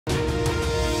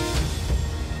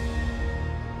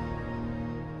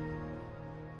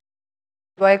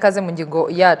Tubaye ikaze mu ngingo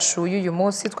yacu y'uyu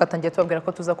munsi twatangiye tubabwira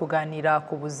ko tuza kuganira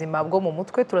ku buzima bwo mu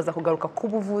mutwe, turaza kugaruka ku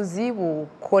buvuzi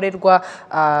bukorerwa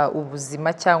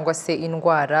ubuzima cyangwa se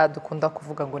indwara dukunda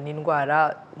kuvuga ngo ni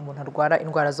indwara umuntu arwara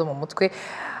indwara zo mu mutwe.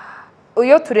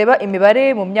 Iyo tureba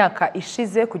imibare mu myaka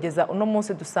ishize kugeza uno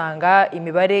munsi dusanga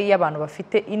imibare y'abantu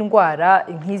bafite indwara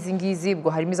nk'izi ngizi, ubwo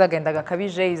harimo izagenda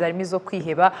gakabije, harimo izo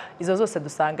kwiheba, izo zose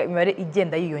dusanga imibare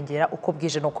igenda yiyongera uko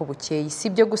bwije n'uko bukeye. Si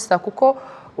ibyo gusa kuko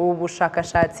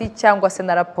ubushakashatsi cyangwa se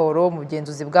na raporo mu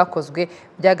bugenzuzi bwakozwe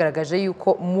byagaragaje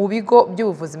yuko mu bigo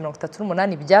by'ubuvuzi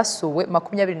 38 byasuwe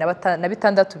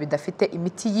 26 bidafite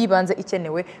imiti yibanze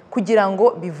ikenewe kugira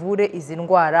ngo bivure izi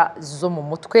ndwara zo mu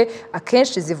mutwe,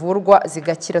 akenshi zivurwa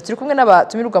zigakira. Turi kumwe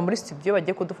n'abatumirwa muri studio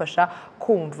bagiye kudufasha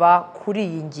kumva kuri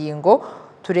iyi ngingo,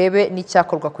 turebe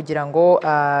n'icyakorwa kugira ngo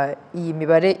iyi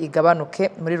mibare igabanuke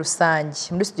muri rusange.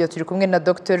 Muri studio turi kumwe na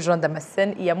Dr.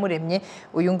 RwandaTV iyamuremye,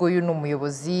 uyu nguyu ni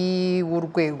umuyobozi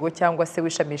w'urwego cyangwa se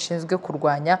w'ishami rishinzwe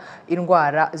kurwanya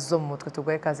indwara zo mu mutwe.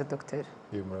 Tugoye kaze Dr.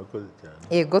 Murakoze cyane.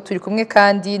 Yego, turi kumwe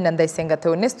kandi na Ndayisenga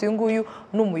Theoneste, uyu nguyu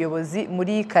ni umuyobozi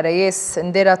muri Caraes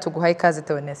Ndera. Tuguhaye kaze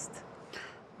Theoneste.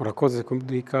 Murakoze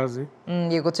kumduha ikaze.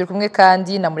 Yego, turi kumwe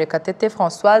kandi na Murekatete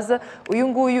Françoise, uyu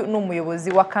nguyu ni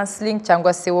umuyobozi wa counseling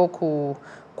cyangwa se wo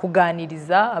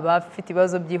kuganiriza abafite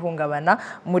ibibazo by'ihungabana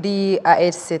muri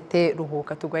ARCT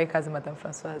Ruhuka. Tugaye kaze Madame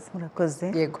Françoise.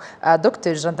 Murakoze. Yego,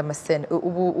 Dr. RwandaTV,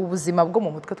 ubuzima bwo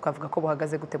mu mutwe twavuga ko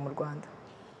buhagaze gute mu Rwanda?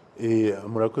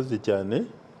 Murakoze cyane.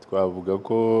 Twavuga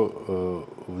ko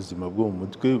ubuzima bwo mu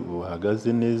mutwe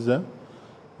buhagaze neza,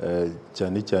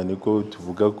 cyane cyane ko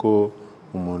tuvuga ko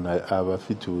umuntu aba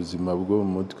afite ubuzima bwo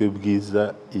mu mutwe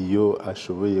bwiza iyo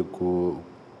ashoboye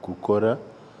gukora,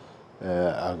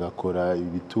 agakora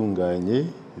ibitunganye,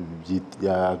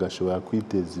 agashobora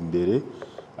kwiteza imbere,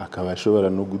 akaba ashobora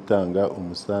no gutanga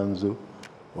umusanzu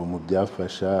mu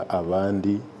byafasha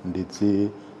abandi ndetse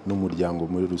n'umuryango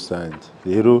muri rusange.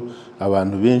 Rero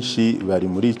abantu benshi bari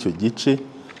muri icyo gice,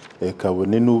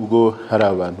 kabone n'ubwo hari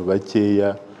abantu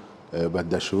bakeya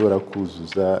badashobora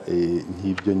kuzuza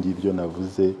nk'ibyo ngibyo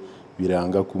navuze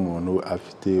biranga ko umuntu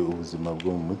afite ubuzima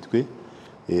bwo mu mutwe,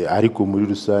 ariko muri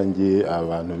rusange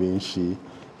abantu benshi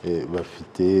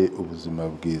bafite ubuzima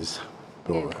bwiza.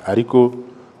 Ariko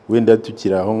wenda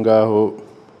tukiri aho ngaho,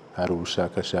 hari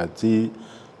ubushakashatsi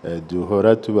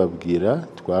duhora tubabwira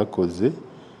twakoze,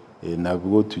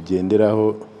 nabwo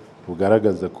tugenderaho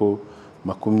bugaragaza ko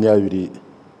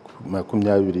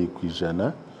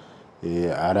 20%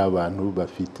 ari abantu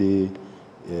bafite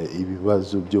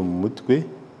ibibazo byo mu mutwe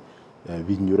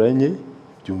binyuranye.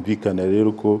 Byumvikana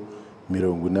rero ko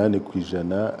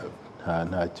 80%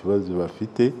 nta kibazo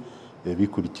bafite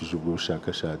bikurikije ubwo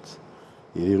bushakashatsi.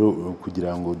 Rero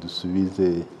kugira ngo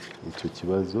dusubize icyo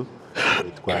kibazo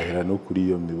twahera no kuri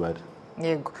iyo mibare.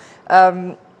 Yego,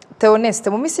 Theoneste,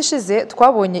 mu minsi ishize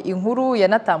twabonye inkuru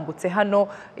yanatambutse hano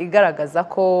igaragaza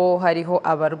ko hariho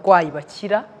abarwayi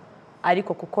bakira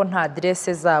ariko kuko nta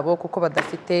adresse zabo, kuko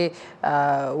badafite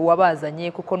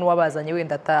uwabazanye, kuko n'uwabazanye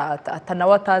wenda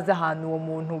atanawe atazi ahantu uwo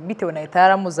muntu bitewe na leta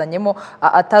yaramuzanyemo,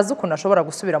 atazi ukuntu ashobora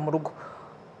gusubira mu rugo.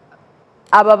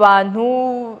 Aba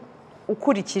bantu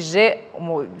ukurikije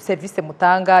serivisi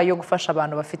mutanga yo gufasha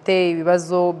abantu bafite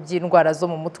ibibazo by'indwara zo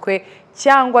mu mutwe,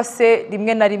 cyangwa se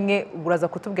rimwe na rimwe uraza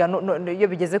kutubwira iyo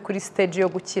bigeze kuri stage yo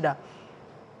gukira,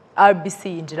 RBC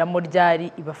yinjiramo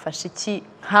ryari, ibafasha iki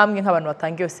nkamwe nk'abantu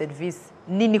batanga iyo serivisi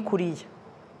nini kuriya?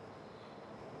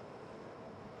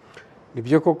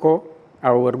 Nibyo koko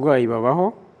abo barwayi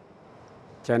babaho,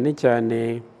 cyane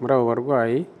cyane muri abo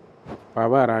barwayi baba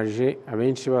baraje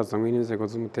abenshi bazanywe n'inzego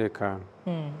z'umutekano.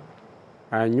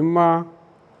 Hanyuma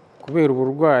kubera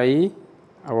uburwayi,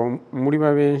 abo muri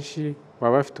benshi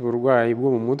baba bafite uburwayi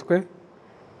bwo mu mutwe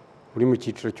buri mu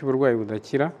cyiciro cy'uburwayi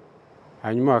budakira,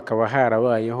 hanyuma hakaba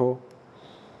harabayeho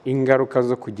ingaruka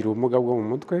zo kugira ubumuga bwo mu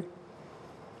mutwe,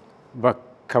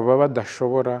 bakaba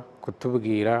badashobora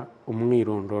kutubwira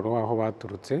umwirondoro w'aho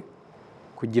baturutse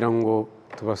kugira ngo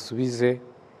tubasubize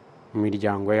mu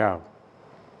miryango yabo.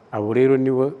 Abo rero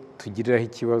nibo tugiriraho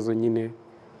ikibazo nyine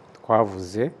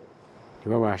twavuze,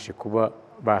 ntibabashe kuba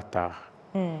bataha.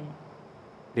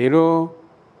 Rero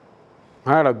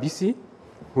nka RBC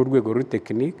nk'urwego ruri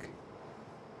tekinike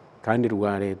kandi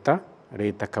rwa leta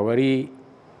akaba ari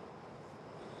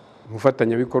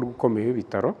umufatanyabikorwa ukomeye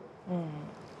w'ibitaro,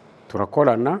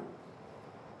 turakorana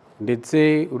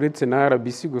ndetse uretse na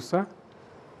RBC gusa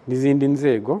n'izindi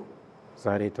nzego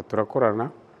za leta turakorana.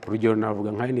 Urugero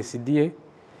navuga nka NCDA,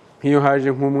 nk'iyo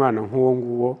haje nk'umwana nk'uwo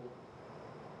nguwo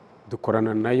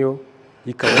dukorana nayo,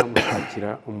 ikaba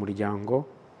yamushakira umuryango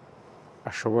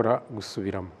ashobora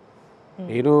gusubiramo.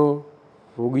 Rero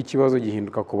ubwo ikibazo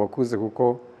gihinduka ku bakuze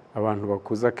kuko abantu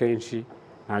bakuze akenshi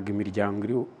ntabwo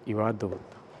imiryango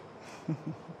ibadota.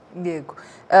 Yego.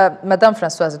 Madame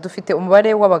Françoise, dufite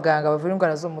umubare w'abaganga bavura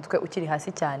indwara zo mu mutwe ukiri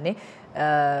hasi cyane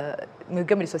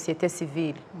mwebwe muri société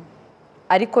civile,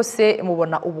 ariko se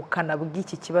mubona ubukana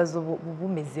bw'iki kibazo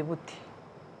bumeze bute?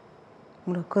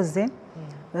 Murakoze.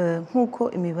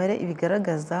 Nk'uko imibare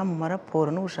ibigaragaza mu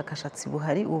maraporo n'ubushakashatsi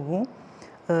buhari ubu,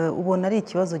 ubona ari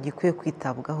ikibazo gikwiye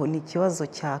kwitabwaho. Ni ikibazo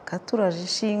cyakaturaje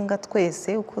ishinga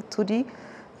twese uko turi,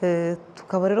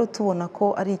 tukaba rero tubona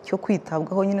ko ari icyo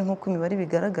kwitabwaho nyine nk'uko imibare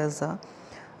bigaragaza,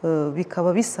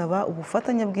 bikaba bisaba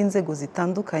ubufatanye bw'inzego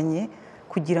zitandukanye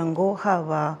kugira ngo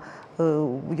haba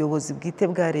ubuyobozi bwite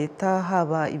bwa leta,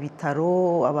 haba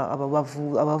ibitaro,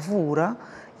 abavura,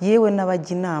 yewe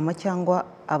n'abajya inama cyangwa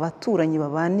abaturanyi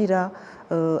babanira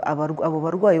abo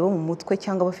barwayi bo mu mutwe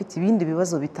cyangwa bafite ibindi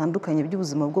bibazo bitandukanye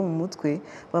by'ubuzima bwo mu mutwe,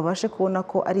 babashe kubona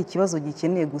ko ari ikibazo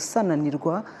gikeneye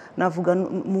gusananirwa, navuga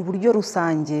mu buryo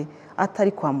rusange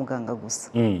atari kwa muganga gusa.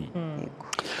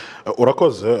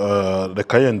 Urakoze.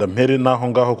 Reka yenda mpere naho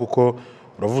ngaho kuko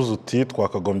uravuze uti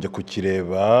twakagombye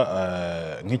kukireba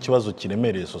nk'ikibazo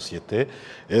kiremereye sosiyete.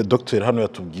 Dr hano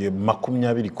yatubwiye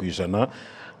 20%,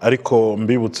 ariko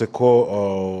mbibutse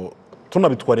ko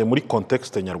tunabitwariye muri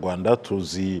contexte nyarwanda,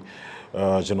 tuzi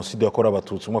jenoside yakorewe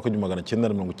abatutsi mu mwaka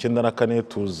w'1994,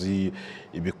 tuzi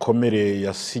ibikomere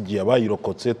yasigiye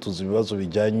abayirokotse, tuzi ibibazo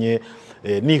bijyanye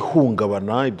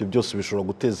n'ihungabana, ibyo byose bishobora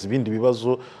guteza ibindi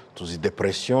bibazo, tuzi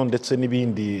depression ndetse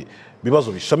n'ibindi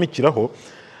bibazo bishamikiraho.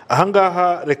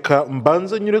 Ahangaha reka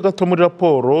mbanze nyure gato muri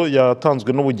raporo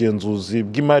yatanzwe n'ubugenzuzi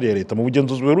bw'imari ya leta. Mu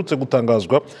bugenzuzi buherutse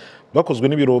gutangazwa bakozwe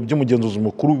n'ibiro by'umugenzuzi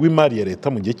mukuru w'imari ya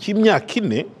leta mu gihe cy'imyaka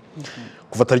 4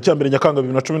 kuva tariki ya 1 Nyakanga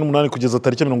 2018 kugeza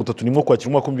tariki ya 31 Ukwakira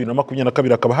umwaka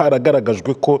 2022, akaba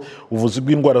haragaragajwe ko ubuvuzi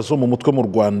bw'indwara zo mu mutwe mu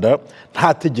Rwanda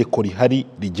nta tegeko rihari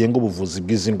rigenga ubuvuzi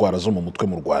bw'izi ndwara zo mu mutwe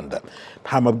mu Rwanda,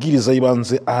 nta mabwiriza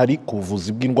y'ibanze ahari ku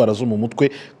buvuzi bw'indwara zo mu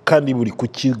mutwe, kandi buri ku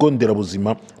kigo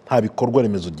nderabuzima nta bikorwa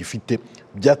remezo gifite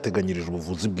byateganyirije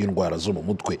ubuvuzi bw'indwara zo mu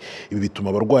mutwe. Ibi bituma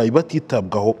abarwayi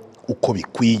batitabwaho uko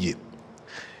bikwiye.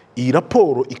 Iyi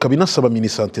raporo ikaba inasaba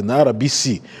Minisante na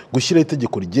RBC gushyiraho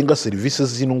itegeko rigenga serivisi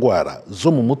z'indwara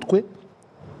zo mu mutwe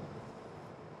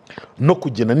no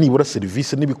kugena nibura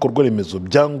serivisi n'ibikorwa remezo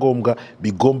byangombwa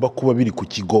bigomba kuba biri ku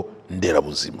kigo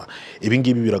nderabuzima. Ibi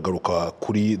ngibi biragaruka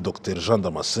kuri Dr Jean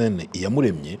Damascene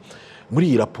Iyamuremye. Muri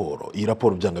iyi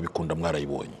raporo byanga bikunda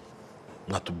mwarayibonye,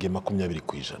 mwatubwiye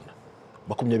 20%.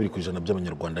 20%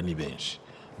 by'abanyarwanda ni benshi.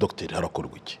 Dr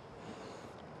harakorwa iki?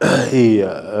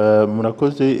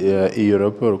 Murakoze. Iyo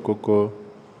raporo koko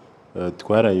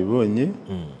twarayibonye,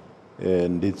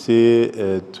 ndetse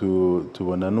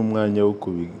tubona n'umwanya wo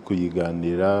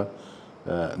kuyiganira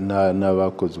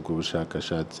n'abakoze ubwo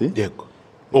bushakashatsi. Yego.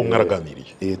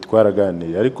 Mwaraganiriye?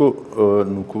 Twaraganiriye, ariko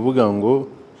ni ukuvuga ngo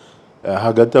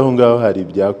hagati aho ngaho hari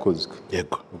ibyakozwe.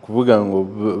 Yego. Ni ukuvuga ngo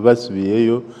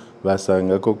basubiyeyo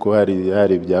basanga koko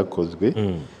hari ibyakozwe.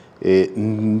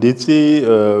 Ndetse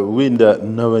wenda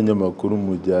n'abanyamakuru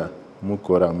mujya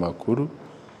mukora amakuru,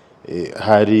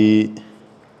 hari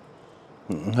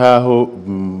nk'aho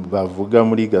bavuga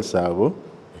muri Gasabo,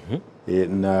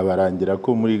 nabarangira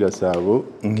ko muri Gasabo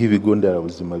nk'ibigo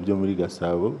nderabuzima byo muri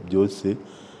Gasabo byose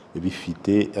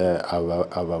bifite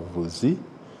abavuzi,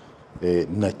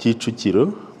 na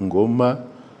Kicukiro, Ngoma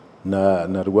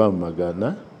na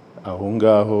Rwamagana aho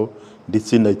ngaho,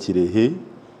 ndetse na Kirehe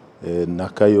na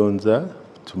Kayonza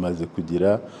tumaze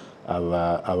kugira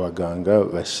abaganga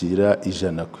bashira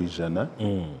 100%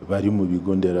 bari mu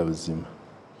bigo nderabuzima.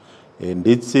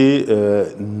 Ndetse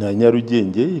na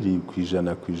Nyarugenge iri ku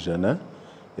 100%,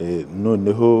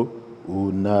 noneho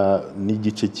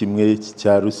n'igice kimwe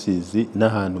cya Rusizi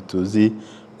n'ahantu tuzi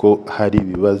ko hari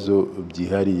ibibazo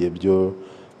byihariye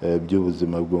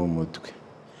by'ubuzima bwo mu mutwe.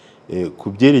 Ku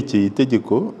byerekeye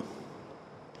itegeko,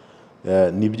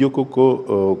 nibyo koko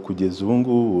kugeza ubu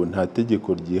ngubu nta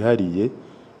tegeko ryihariye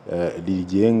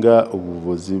rigenga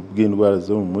ubuvuzi bw'indwara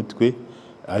zo mu mutwe,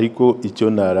 ariko icyo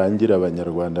narangira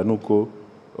abanyarwanda nuko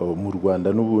mu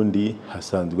Rwanda n'ubundi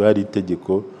hasanzwe hari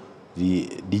itegeko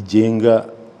rigenga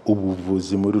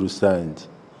ubuvuzi muri rusange.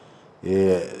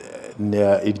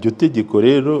 Iryo tegeko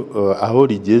rero aho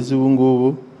rigeze ubu ngubu,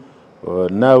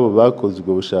 n'abo bakoze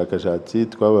ubwo bushakashatsi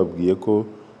twababwiye ko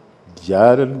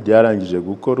byarangije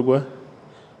gukorwa,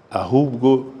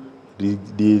 ahubwo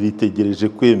ritegereje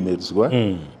kwemezwa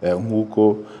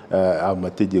nk'uko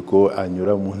amategeko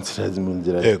anyura mu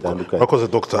nzira zitandukanye.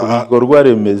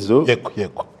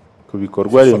 Ku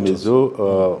bikorwa remezo,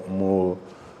 mu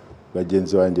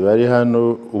bagenzi banjye bari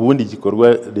hano, ubundi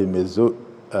igikorwa remezo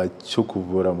cyo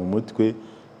kuvura mu mutwe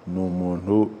ni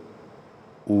umuntu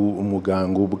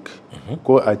umuganga ubwe,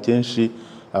 kuko akenshi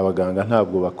abaganga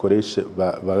ntabwo bakoresha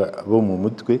bo mu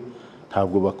mutwe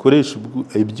ntabwo bakoresha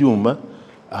ibyuma,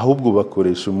 ahubwo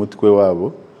bakoresha umutwe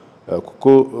wabo, kuko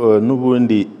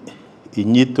n'ubundi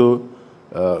inyito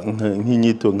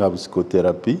nk'inyito nka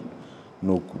psychotherapy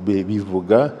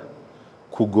bivuga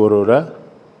kugorora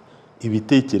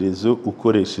ibitekerezo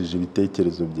ukoresheje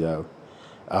ibitekerezo byawe,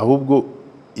 ahubwo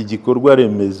igikorwa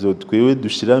remezo twewe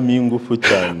dushyiramo ingufu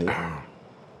cyane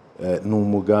ni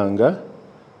umuganga,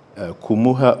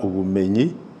 kumuha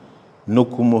ubumenyi no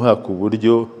kumuha ku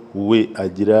buryo we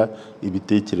agira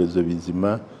ibitekerezo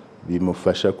bizima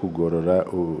bimufasha kugorora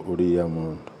uriya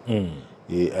muntu.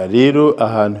 Rero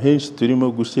ahantu henshi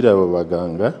turimo gushyira aba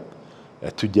baganga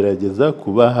tugerageza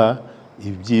kubaha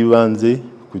iby'ibanze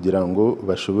kugira ngo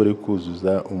bashobore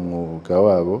kuzuza umwuga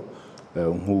wabo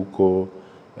nk'uko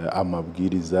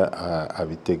amabwiriza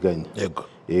abiteganya.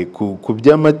 Ku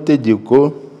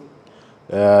by'amategeko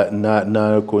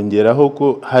nakongeraho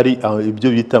ko hari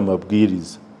ibyo bita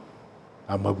amabwiriza.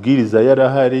 Amabwiriza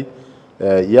yarahari,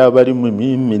 yaba ari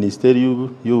muri Minisiteri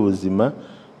y'Ubuzima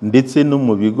ndetse no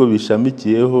mu bigo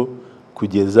bishamikiyeho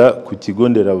kugeza ku kigo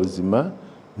nderabuzima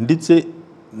ndetse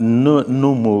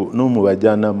no mu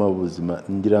bajyanama b'ubuzima.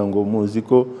 Ngira ngo muzi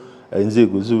ko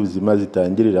inzego z'ubuzima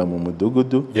zitangirira mu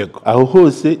mudugudu, aho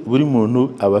hose buri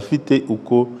muntu aba afite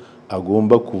uko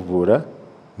agomba kuvura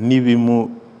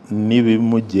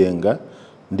n'ibimugenga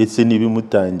ndetse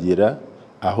n'ibimutangira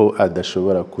aho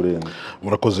adashobora kurenga.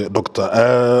 Murakoze Dr.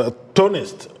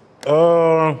 Tonest,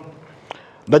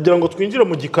 ndagira ngo twinjire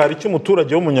mu gikari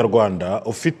cy'umuturage w'umunyarwanda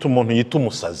ufite umuntu yita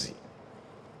umusazi,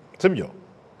 sibyo?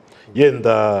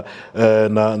 Yenda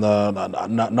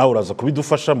nawe uraza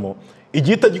kubidufashamo.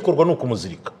 Igihita gikorwa ni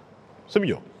ukumuzirika,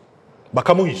 sibyo?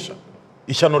 Bakamuhisha,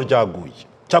 ishyano ryaguye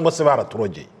cyangwa se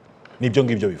baraturogeye, nibyo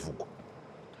ngibyo bivugwa.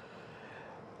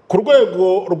 Ku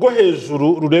rwego rwo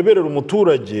hejuru rureberera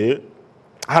umuturage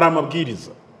hari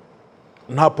amabwiriza,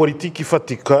 nta politiki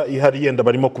ifatika ihari, yenda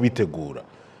barimo kubitegura.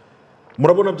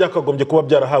 Murabona byakagombye kuba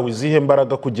byarahawe izihe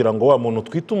mbaraga kugira ngo wa muntu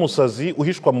twita umusazi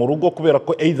uhishwa mu rugo kubera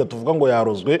ko either tuvuga ngo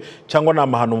yarozwe cyangwa nta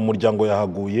mahano mu muryango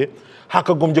yahaguye,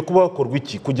 hakagombye kuba hakorwa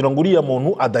iki kugira ngo uriya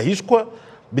muntu adahishwa,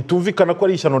 bitumvikana ko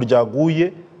ari ishyano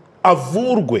ryaguye,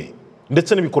 avurwe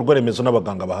ndetse n'ibikorwa remezo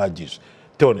n'abaganga bahagije?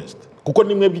 Theonest, kuko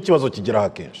ni mwebwe ikibazo kigera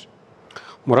hakenshi.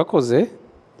 Murakoze.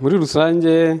 Muri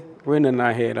rusange wenda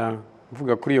nahera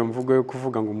mvuga kuri iyo mvugo yo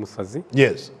kuvuga ngo umusazi.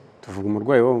 Yes. Tuvuga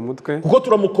umurwayi wo mu mutwe, kuko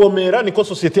turamukomera, niko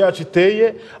sosiyete yacu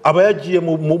iteye. Aba yagiye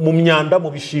mu myanda,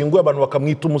 mu bishingwe, abantu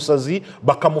bakamwita umusazi,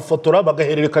 bakamufotora,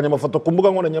 bagahererekanya amafoto ku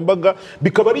mbuga nkoranyambaga,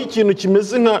 bikaba ari ikintu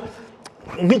kimeze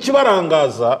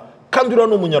nk'ikibarangaza. Kandi uriya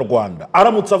ni umunyarwanda,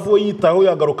 aramutse avuye yitaho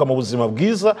yagaruka mu buzima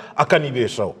bwiza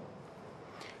akanibeshaho.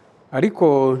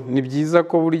 Ariko ni byiza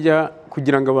ko burya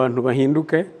kugira ngo abantu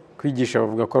bahinduke, kwigisha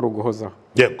bavuga ko ari uguhozaho.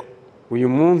 Yego. Uyu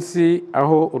munsi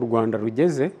aho u Rwanda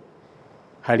rugeze,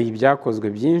 hari ibyakozwe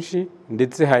byinshi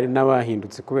ndetse hari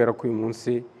n'abahindutse, kubera ko uyu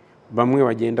munsi bamwe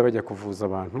bagenda bajya kuvuza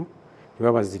abantu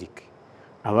ntibabazirike.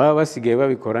 Ababa basigaye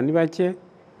babikora ni bake,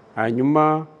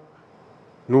 hanyuma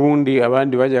n'ubundi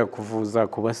abandi bajya kuvuza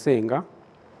ku basenga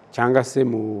cyangwa se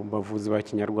mu bavuzi ba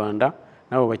kinyarwanda,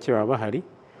 nabo bake baba bahari.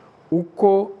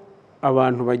 Uko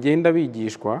abantu bagenda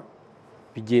bigishwa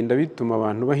bigenda bituma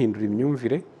abantu bahindura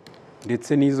imyumvire,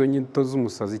 ndetse n'izo nyito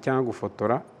z'umusazi cyangwa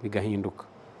gufotora bigahinduka.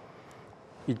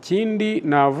 Ikindi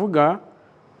navuga,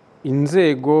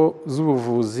 inzego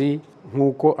z'ubuvuzi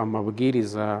nk'uko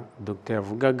amabwiriza Dr.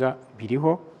 yavugaga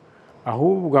biriho,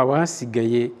 ahubwo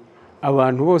abasigaye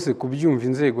abantu bose kubyumva,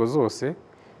 inzego zose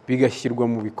bigashyirwa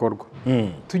mu bikorwa.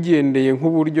 Tugendeye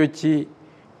nk'uburyo ki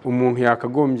umuntu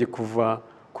yakagombye kuva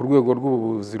ku rwego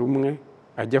rw'ubuvuzi rumwe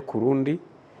ajya ku rundi,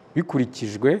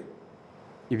 bikurikijwe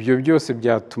ibyo byose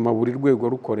byatuma buri rwego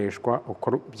rukoreshwa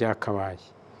uko byakabaye,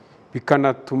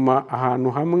 bikanatuma ahantu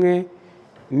hamwe,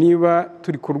 niba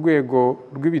turi ku rwego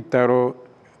rw'ibitaro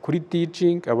kuri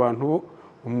teaching, abantu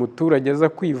umuturage aza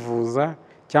kwivuza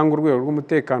cyangwa urwego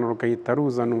rw'umutekano rukahita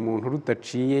ruzana umuntu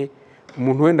rudaciye,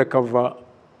 umuntu wenda akava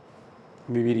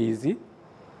Mibirizi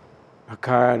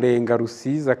akarenga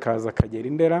Rusizi akaza akagera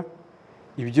i Ndera,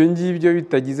 ibyo ngibyo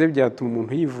bitagize byatuma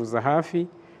umuntu yivuza hafi,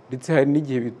 ndetse hari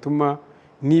n'igihe bituma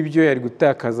n'ibyo yari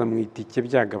gutakaza mu itike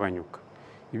byagabanyuka.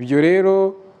 Ibyo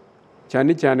rero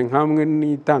cyane cyane nkamwe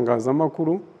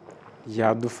n'itangazamakuru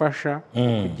yadufasha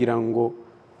kugira ngo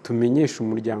tumenyeshe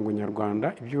umuryango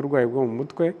nyarwanda iby'uburwayi bwo mu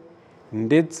mutwe,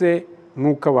 ndetse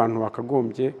n'uko abantu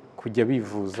bakagombye kujya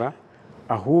bivuza,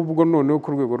 ahubwo noneho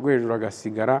ku rwego rwo hejuru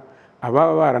hagasigara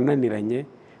ababa barananiranye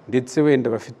ndetse wenda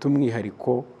bafite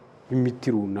umwihariko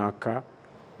w'imiti runaka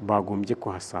bagombye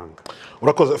kuhasanga.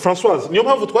 urakoze Françoise, niyo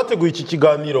mpamvu twateguye iki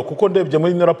kiganiro kuko ndebye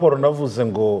muri ino raporo navuze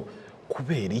ngo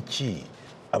kubera iki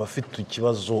abafite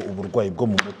ikibazo uburwayi bwo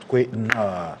mu mutwe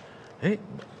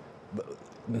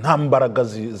nta mbaraga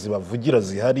zibavugira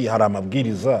zihari, hari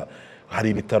amabwiriza, hari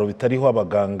ibitaro bitariho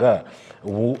abaganga,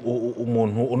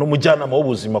 umuntu n'umujyanama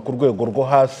w'ubuzima ku rwego rwo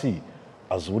hasi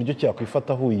azi uburyo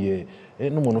cyakwifata ahuye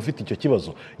n'umuntu ufite icyo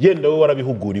kibazo. Yenda wowe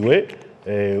warabihuguriwe,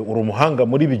 uri umuhanga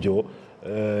muri byo,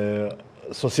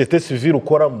 sosiyete sivile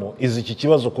ukoramo izi iki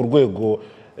kibazo ku rwego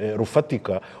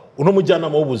rufatika. Uno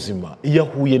mujyanama w'ubuzima iyo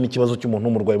ahuye n'ikibazo cy'umuntu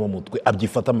w'umurwayi mu mutwe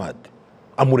abyifata amate,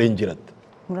 amurengera ate?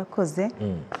 Murakoze.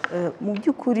 Mu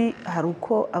by'ukuri hari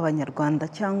uko abanyarwanda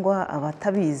cyangwa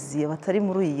abatabizi, abatari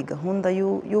muri iyi gahunda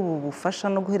y'ubu bufasha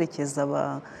no guherekeza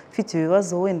abafite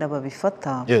ibibazo wenda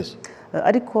babifata.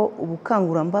 Ariko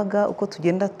ubukangurambaga uko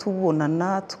tugenda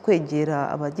tubonana, twegera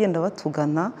abagenda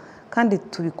batugana, kandi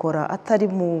tubikora atari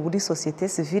muri sosiyete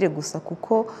sivile gusa,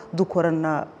 kuko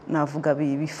dukorana navuga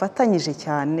bifatanyije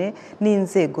cyane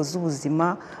n'inzego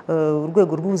z'ubuzima,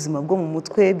 urwego rw'ubuzima bwo mu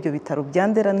mutwe, ibyo bitaro bya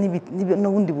Ndera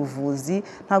n'ubundi buvuzi.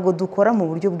 Ntabwo dukora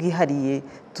mu buryo bwihariye,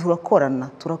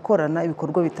 turakorana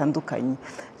ibikorwa bitandukanye.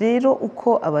 Rero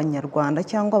uko abanyarwanda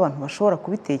cyangwa abantu bashobora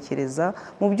kubitekereza,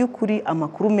 mu by'ukuri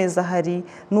amakuru meza ahari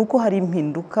ni uko hari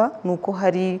impinduka, ni uko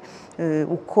hari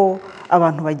uko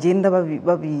abantu bagenda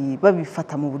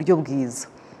babifata mu buryo bwiza.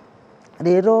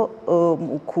 Rero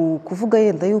kuvuga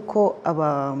yenda yuko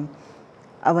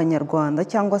abanyarwanda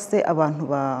cyangwa se abantu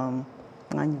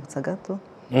mwanyibutsa gato,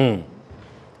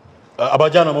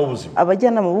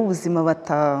 abajyanama b'ubuzima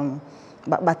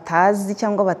batazi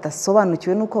cyangwa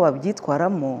batasobanukiwe n'uko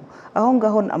babyitwaramo, aho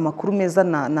ngaho amakuru meza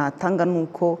natanga ni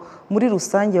uko muri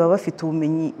rusange baba bafite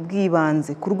ubumenyi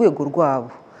bw'ibanze ku rwego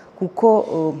rwabo, kuko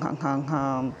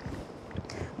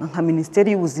nka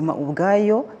Minisiteri y'Ubuzima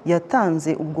ubwayo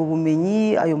yatanze ubwo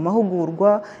bumenyi, ayo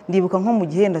mahugurwa. Ndibuka nko mu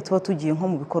gihe tuba tugiye nko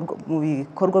mu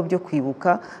bikorwa byo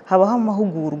kwibuka, habaho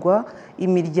amahugurwa,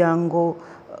 imiryango,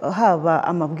 haba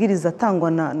amabwiriza atangwa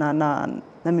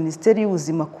na Minisiteri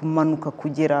y'Ubuzima kumanuka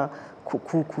kugera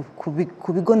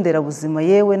ku bigo nderabuzima,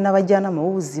 yewe n'abajyanama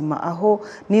b'ubuzima, aho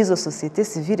n'izo sosiyete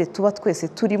sivile tuba twese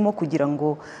turimo, kugira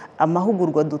ngo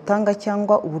amahugurwa dutanga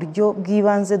cyangwa uburyo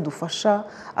bw'ibanze dufasha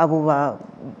abo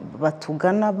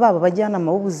batugana, baba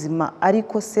abajyanama b'ubuzima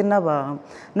ariko se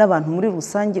n'abantu muri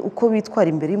rusange, uko bitwara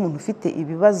imbere y'umuntu ufite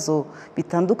ibibazo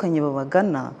bitandukanye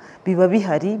babagana, biba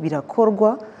bihari,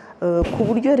 birakorwa. Ku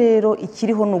buryo rero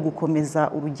ikiriho ni ugukomeza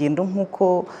urugendo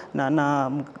nk'uko na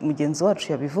mugenzi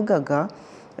wacu yabivugaga,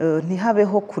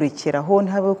 ntihabeho kurekeraho,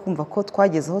 ntihabeho kumva ko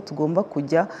twageze aho tugomba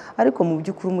kujya, ariko mu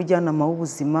by'ukuri umujyanama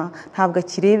w'ubuzima ntabwo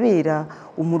akirebera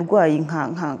umurwayi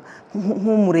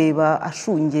nk'umureba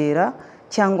ashungera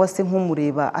cyangwa se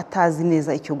nk'umureba atazi neza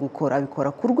icyo gukora.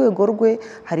 Abikora ku rwego rwe,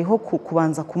 hariho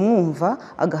kubanza kumwumva,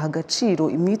 agaha agaciro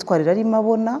imyitwarire arimo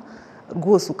abona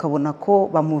rwose, ukabona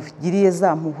ko bamugiriye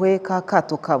za mpuhwe, ka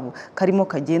kato karimo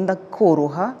kagenda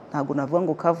koroha. Ntabwo navuga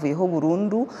ngo kavuyeho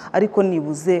burundu, ariko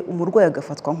nibuze umurwayi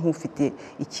agafatwa nk'ufite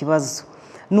ikibazo.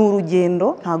 Ni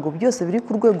urugendo, ntabwo byose biri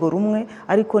ku rwego rumwe,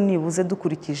 ariko nibuze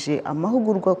dukurikije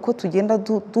amahugurwa ko tugenda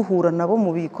duhura nabo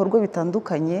mu bikorwa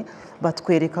bitandukanye,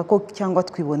 batwereka ko cyangwa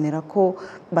twibonera ko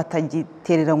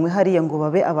batagitereranywe hariya ngo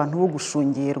babe abantu bo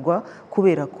gushungerwa,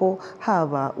 kubera ko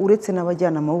haba uretse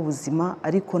n'abajyanama b'ubuzima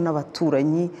ariko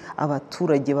n'abaturanyi,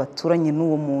 abaturage baturanye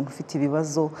n'uwo muntu ufite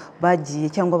ibibazo,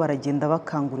 bagiye cyangwa baragenda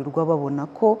bakangurirwa, babona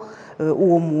ko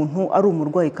uwo muntu ari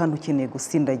umurwayi kandi ukeneye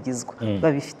gusindagizwa.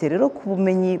 Babifite rero ku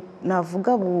bumenyi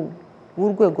navuga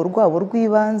bw'urwego rwabo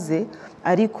rw'ibanze,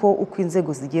 ariko uko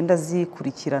inzego zigenda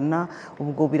zikurikirana,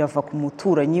 ubwo birava ku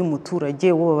muturanyi, umuturage,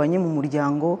 uwo babanye mu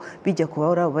muryango, bijya ku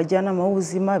bajyanama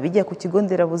b'ubuzima, bijya ku kigo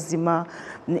nderabuzima.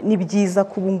 Ni byiza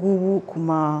ko ubu ngubu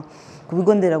ku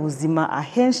bigo nderabuzima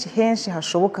henshi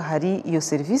hashoboka hari iyo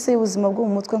serivisi y'ubuzima bwo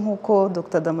mu mutwe, nk'uko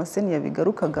Dr Damascene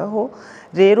yabigarukagaho.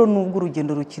 Rero nubwo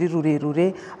urugendo rukiri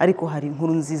rurerure, ariko hari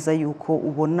inkuru nziza y'uko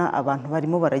ubona abantu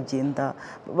barimo baragenda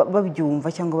babyumva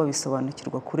cyangwa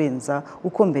babisobanukirwa kurenza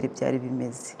uko mbere byari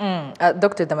bimeze.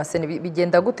 Dr Damascene,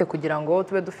 bigenda gute kugira ngo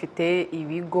tube dufite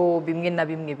ibigo bimwe na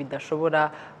bimwe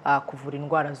bidashobora kuvura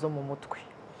indwara zo mu mutwe?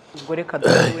 Ubwo reka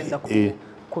wenda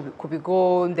ku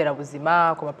bigo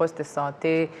nderabuzima, ku maposite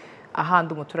sante,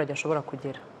 ahandi umuturage ashobora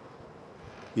kugera.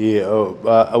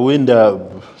 Wenda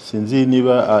sinzi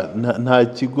niba nta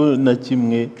kigo na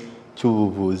kimwe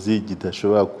cy'ubuvuzi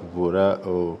kidashobora kuvura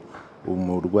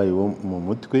umurwayi wo mu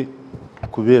mutwe,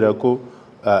 kubera ko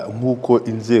nk'uko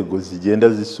inzego zigenda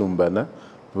zisumbana,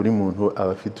 buri muntu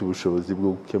aba afite ubushobozi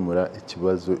bwo gukemura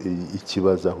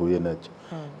ikibazo ahuye nacyo,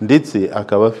 ndetse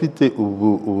akaba afite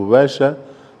ububasha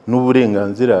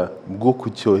n'uburenganzira bwo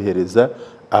kucyohereza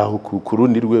aho ku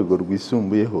rundi rwego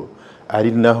rwisumbuyeho,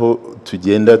 ari naho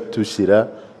tugenda dushyira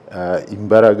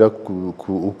imbaraga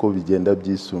uko bigenda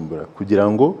byisumbura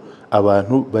kugira ngo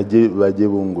abantu bajye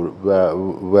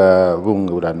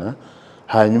bungurana.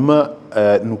 Hanyuma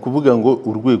ni ukuvuga ngo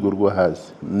urwego rwo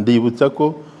hasi, ndibutsa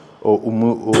ko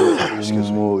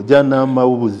umujyanama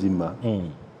w'ubuzima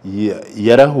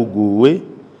yarahuguwe.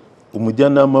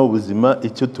 Umujyanama w'ubuzima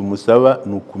icyo tumusaba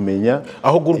ni ukumenya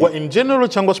ahugurwa in general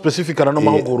cyangwa specific no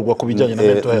mahugurwa ku bijyanye na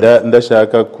mental health.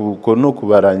 Ndashaka no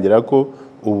kubarangira ko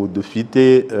ubu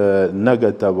dufite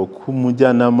n'agatabo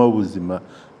k'umujyanama w'ubuzima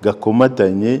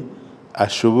gakomatanye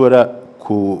ashobora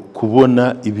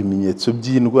kubona ibimenyetso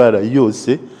by'indwara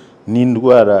yose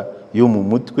n'indwara yo mu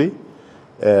mutwe,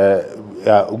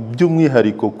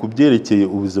 by'umwihariko ku byerekeye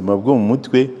ubuzima bwo mu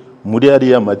mutwe. Muri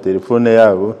ariya amatelefone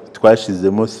yabo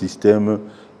twashizemo systeme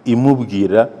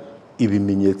imubwira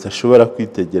ibimenyetso ashobora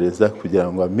kwitegereza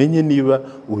kugira ngo amenye niba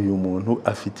uyu muntu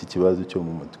afite ikibazo cyo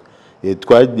mu mutwe.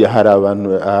 Hari abantu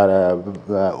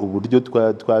uburyo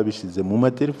twabishize mu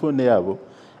matelefone yabo,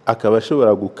 akaba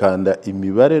ashobora gukanda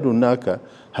imibare runaka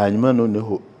hanyuma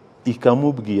noneho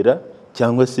ikamubwira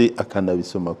cyangwa se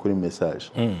akanabisoma kuri message.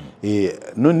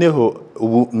 Noneho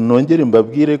ubu nongere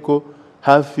mbabwire ko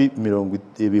hafi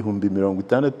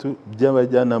 60,000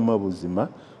 by'abajyanama b'ubuzima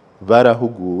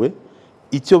barahuguwe.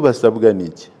 Icyo basabwa ni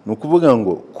iki? Ni ukuvuga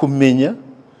ngo kumenya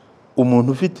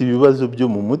umuntu ufite ibibazo byo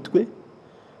mu mutwe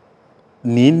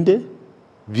ninde,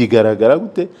 bigaragara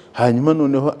gute, hanyuma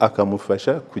noneho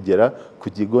akamufasha kugera ku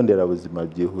kigo nderabuzima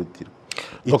byihutirwa.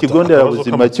 Ikigo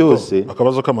nderabuzima cyose.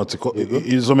 Akabazo k'amatsiko,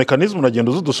 izo mekanizmu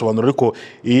uragenda uzidusobanura, ariko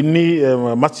iyi ni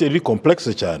matière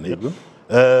complexe cyane.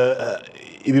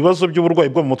 Ibibazo by'uburwayi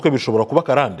bwo mu mutwe bishobora kuba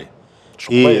karande.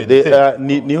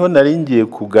 Niho naringiye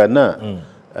kugana.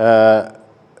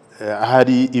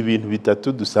 Hari ibintu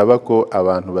bitatu dusaba ko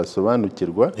abantu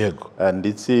basobanukirwa,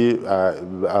 ndetse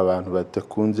abantu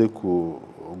batakunze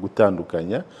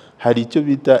gutandukanya. Hari icyo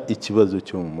bita ikibazo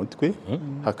cyo mu mutwe,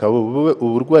 hakaba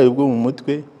uburwayi bwo mu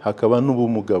mutwe, hakaba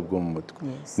n'ubumuga bwo mu mutwe.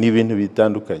 Ni ibintu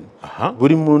bitandukanye.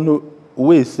 Buri muntu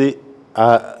wese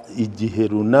igihe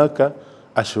runaka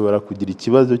ashobora kugira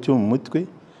ikibazo cyo mu mutwe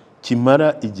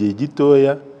kimara igihe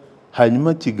gitoya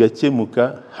hanyuma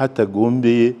kigakemuka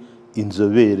hatagombeye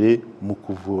inzobere mu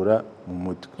kuvura mu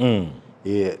mutwe.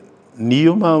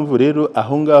 Niyo mpamvu rero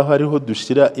aho ngaho ariho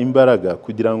dushyira imbaraga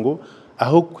kugira ngo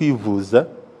aho kwivuza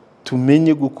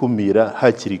tumenye gukumira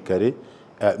hakiri kare,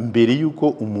 mbere y'uko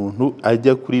umuntu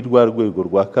ajya kuri rwa rwego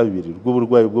rwa kabiri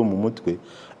rw'uburwayi bwo mu mutwe,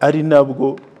 ari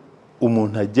nabwo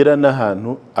umuntu agera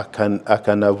n'ahantu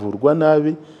akanavurwa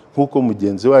nabi. Nk'uko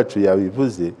mugenzi wacu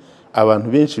yabivuze, abantu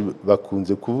benshi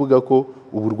bakunze kuvuga ko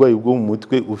uburwayi bwo mu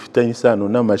mutwe ufitanye isano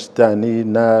n'amashitani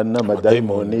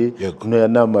n'amadayimoni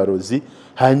n'amarozi,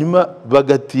 hanyuma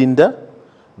bagatinda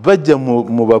bajya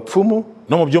mu bapfumu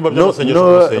no mu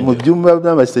byumba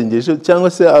by'amasengesho cyangwa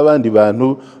se abandi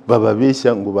bantu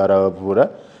bababeshya ngo barabavura,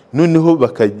 noneho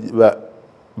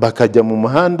bakajya mu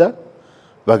muhanda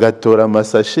bagatora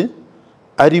amasashe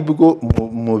aribwo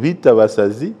mu bita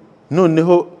basazi,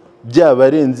 noneho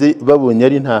byabarenze babonye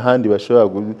ari nta handi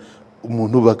bashobora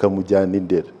umuntu bakamujyana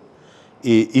indera.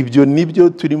 Ibyo nibyo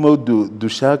turimo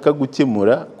dushaka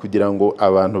gukemura kugira ngo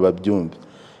abantu babyumve.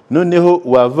 Noneho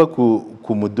wava ku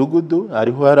mudugudu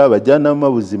hariho hari abajyanama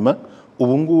b'ubuzima.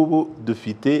 Ubu ngubu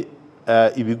dufite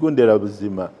ibigo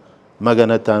nderabuzima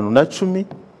 510.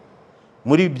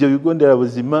 Muri ibyo bigo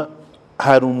nderabuzima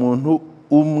hari umuntu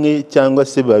umwe cyangwa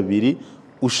se babiri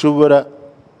ushobora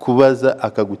kubaza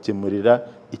akagukemurira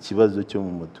ikibazo cyo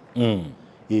mu mutwe.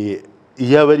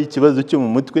 Yaba ari ikibazo cyo mu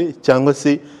mutwe cyangwa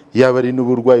se yaba ari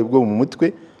n'uburwayi bwo mu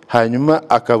mutwe, hanyuma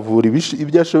akavura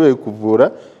ibyo ashoboye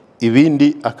kuvura,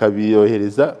 ibindi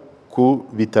akabiyohereza ku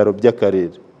bitaro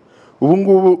by'akarere. Ubu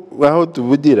ngubu aho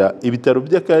tuvugira, ibitaro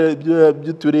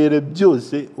by'uturere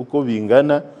byose uko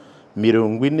bingana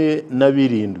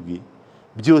 47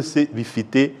 byose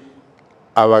bifite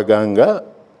abaganga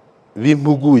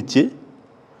b'impuguke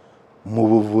mu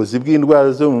buvuzi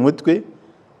bw'indwara zo mu mutwe,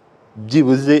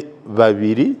 byibuze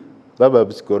 2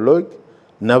 b'abapsikologe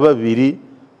na 2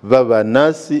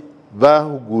 b'abanasi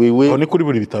bahuguwe. Ni kuri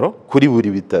buri bitaro? Kuri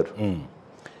buri bitaro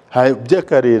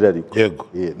by'akarere. Ariko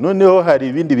noneho hari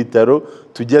ibindi bitaro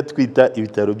tujya twita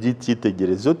ibitaro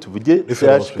by'icyitegererezo, tuvuge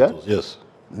CHK,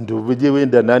 nduvuge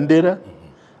wenda na Ndera.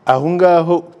 Aho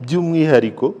ngaho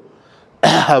by'umwihariko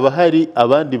haba hari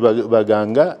abandi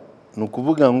baganga, ni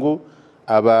ukuvuga ngo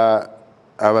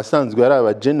abasanzwe ari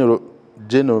aba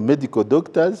general medical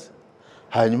doctors,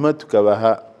 hanyuma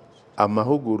tukabaha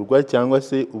amahugurwa cyangwa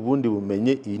se ubundi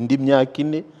bumenye indi myaka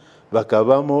 4,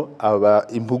 bakabamo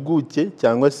impuguke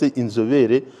cyangwa se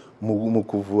inzobere mu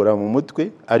kuvura mu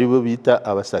mutwe aribo bita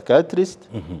abasakatristi.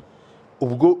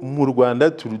 Ubwo mu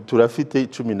Rwanda turafite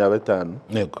 15.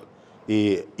 Yego.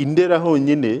 Indera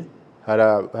honyine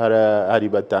hari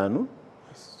 5.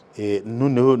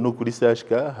 Noneho no kuri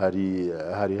sashka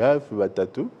hari hafi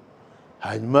 3.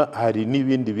 Hanyuma hari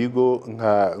n'ibindi bigo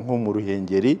nko mu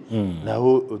Ruhengeri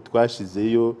naho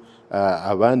twashizeyo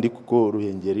abandi kuko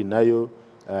Ruhengeri nayo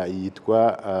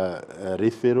yitwa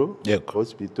Referral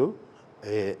Hospital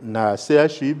na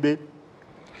CHUB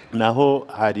naho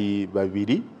hari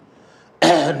 2.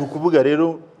 Ni ukuvuga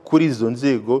rero kuri izo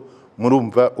nzego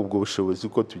murumva ubwo bushobozi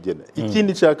uko tugena.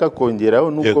 Ikindi nshaka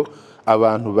kongeraho nuko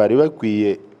abantu bari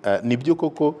bakwiye nibyo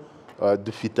koko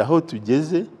dufite aho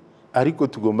tugeze ariko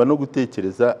tugomba no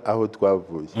gutekereza aho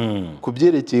twavuye.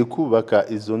 Kubyerekeye kubaka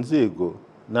izo nzego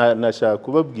nashaka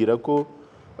kubabwira ko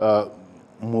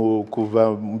mu kuva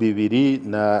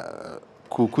 2000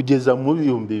 kugeza mu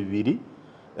 2000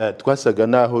 twasaga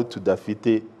naho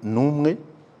tudafite n'umwe.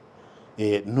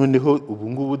 Noneho ubu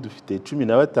ngubu dufite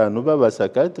 15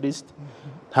 b'abasakatristi,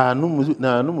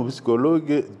 nta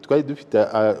n'umupsikologe twari dufite.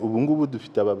 Ubu ngubu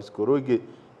dufite abapsikologe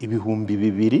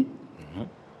 2000.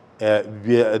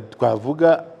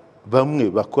 Twavuga bamwe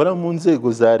bakora mu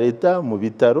nzego za leta, mu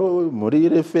bitaro, muri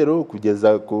refero,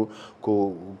 kugeza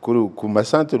ku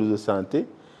masantere de santé,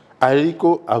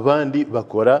 ariko abandi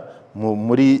bakora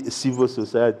muri civil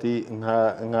society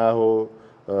nk'aho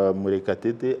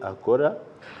Murekatete akora.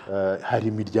 Hari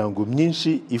imiryango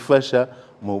myinshi ifasha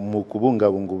mu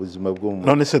kubungabunga ubuzima bwo mu mutwe.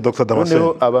 None se Dr. Damascene,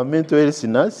 noneho aba mental health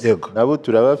nurse nabo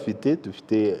turabafite,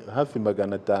 dufite hafi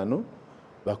 500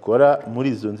 bakora muri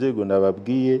izo nzego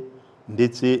nababwiye,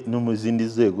 ndetse no mu zindi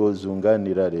nzego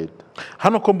zunganira leta.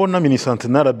 Hano ko mbona Minisante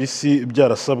na RBC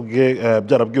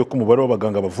byarabwiwe ko umubare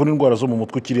w'abaganga bavura indwara zo mu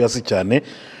mutwe ukiri hasi cyane,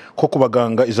 ko ku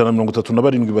baganga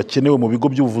 137 bakenewe mu bigo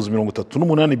by'ubuvuzi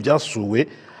 38 byasuwe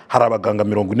hari abaganga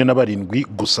 47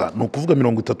 gusa. Ni ukuvuga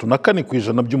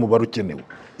 34% by'umubare ukenewe.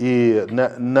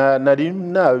 Nari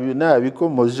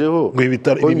nabikomojeho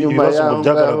ibibazo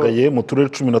byagaragaye mu turere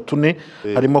 14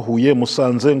 harimo Huye,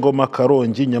 Musanze, Ngoma,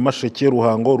 Karongi, Nyamasheke,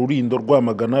 Ruhango, Rulindo,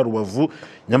 Rwamagana, Rubavu,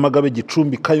 Nyamagabe,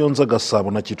 Gicumbi, Kayonza,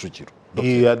 Gasabo na Kicukiro.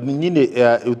 Nyine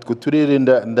utwo turere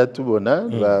ndatubona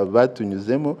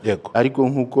batunyuzemo, ariko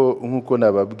nkuko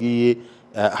nababwiye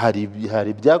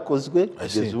hari byakozwe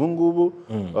kugeza ubu ngubu,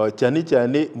 cyane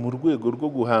cyane mu rwego rwo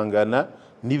guhangana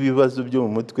n'ibibazo byo mu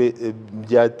mutwe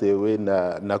byatewe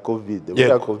na COVID.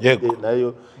 COVID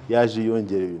nayo yaje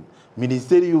yongera ibintu.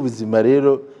 Minisiteri y'Ubuzima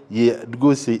rero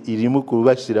rwose irimo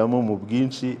kubashiramo mu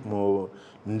bwinshi,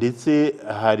 ndetse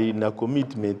hari na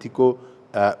commitment ko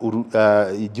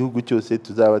igihugu cyose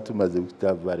tuzaba tumaze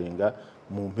gutabarenga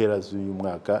mu mpera z'uyu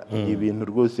mwaka. Ibintu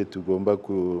rwose tugomba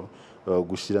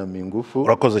gushiramo ingufu.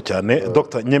 Urakoze cyane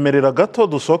Dr. Nyemerera gato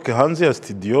dusohoke hanze ya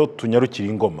studio tunyarukira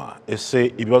Ingoma. Ese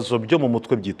ibibazo byo mu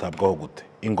mutwe byitabwaho gute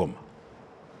Ingoma?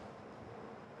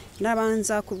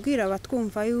 Nabanza kubwira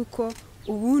abatwumva yuko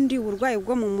ubundi uburwayi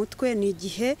bwo mu mutwe ni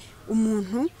igihe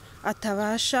umuntu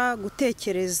atabasha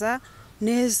gutekereza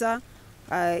neza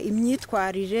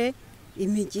imyitwarire,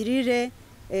 imigirire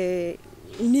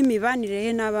n'imibanire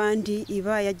ye n'abandi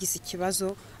iba yagize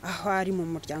ikibazo aho ari mu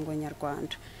muryango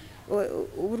nyarwanda.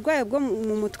 Uburwayi bwo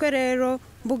mu mutwe rero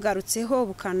bugarutseho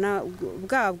bukana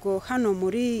bwabwo hano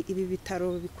muri ibi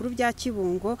bitaro bikuru bya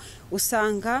Kibungo,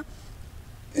 usanga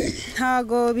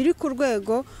ntago biri ku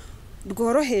rwego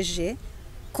rworoheje,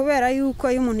 kubera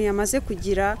yuko iyo umuntu yamaze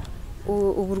kugira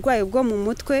uburwayi bwo mu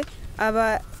mutwe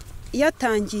aba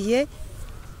yatangiye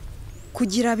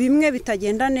kugira bimwe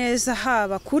bitagenda neza,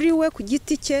 haba kuri we ku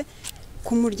giti cye,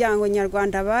 ku muryango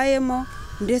nyarwanda abayemo,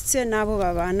 ndetse nabo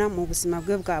babana mu buzima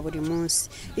bwe bwa buri munsi.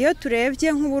 Iyo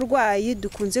turebye nk'uburwayi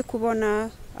dukunze kubona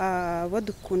abo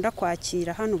dukunda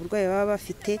kwakira hano, uburwayi baba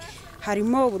bafite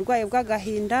harimo uburwayi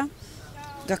bw'agahinda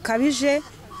gakabije,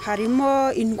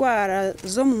 harimo indwara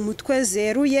zo mu mutwe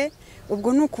zeruye.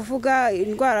 Ubwo ni ukuvuga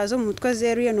indwara zo mu mutwe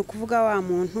zeruye, ni ukuvuga wa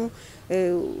muntu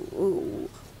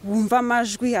wumva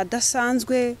amajwi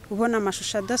adasanzwe, ubona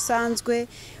amashusho adasanzwe,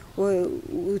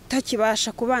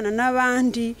 utakibasha kubana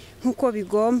n'abandi nk'uko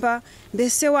bigomba,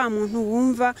 mbese wa muntu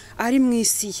wumva ari mu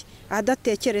isi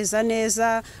adatekereza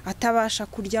neza, atabasha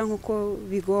kurya nk'uko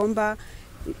bigomba,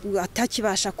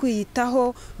 atakibasha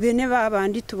kwiyitaho, bene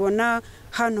babandi tubona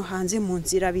hano hanze mu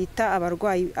nzira bita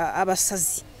abarwayi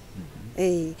abasazi.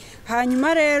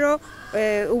 Hanyuma rero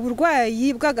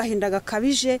uburwayi bw'agahinda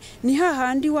gakabije ni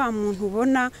hahandi wa muntu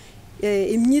ubona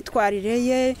imyitwarire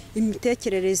ye,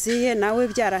 imitekerereze ye nawe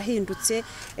byarahindutse,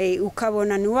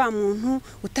 ukabona ni wa muntu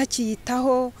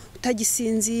utakiyitaho,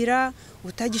 utagisinzira,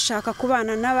 utagishaka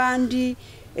kubana n'abandi,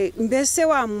 mbese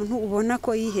wa muntu ubona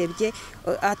ko yihebye,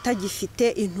 atagifite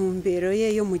intumbero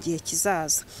ye yo mu gihe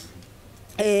kizaza.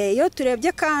 Iyo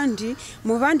turebye kandi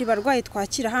mu bandi barwayi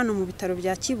twakira hano mu bitaro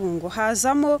bya Kibungo,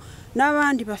 hazamo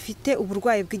n'abandi bafite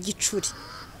uburwayi bw'igicuri.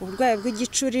 Uburwayi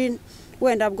bw'igicuri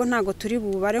wenda bwo ntago turi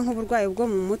bubare nk'uburwayi bwo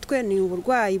mu mutwe, ni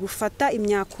uburwayi bufata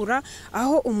imyakura,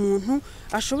 aho umuntu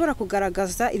ashobora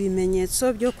kugaragaza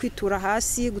ibimenyetso byo kwitura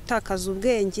hasi, gutakaza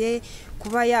ubwenge,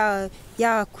 kuba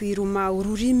yakwiruma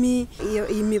ururimi.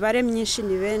 Iyi mibare myinshi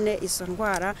ni bene izo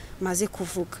ndwara maze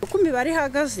kuvuga. Uko imibare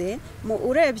ihagaze,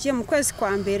 urebye mu kwezi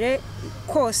kwa mbere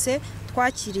kose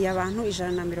twakiriye abantu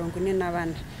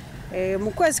 144.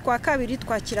 Mu kwezi kwa kabiri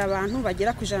twakira abantu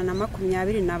bagera ku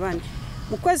 124.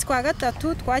 Mu kwezi kwa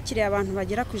gatatu twakiriye abantu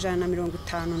bagera ku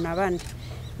 154.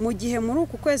 Mu gihe muri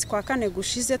uku kwezi kwa kane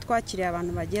gushize twakiriye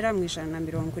abantu bagera mu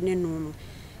 141.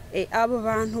 Abo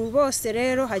bantu bose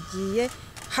rero hagiye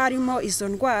harimo izo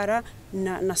ndwara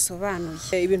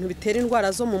nasobanuye. Ibintu bitera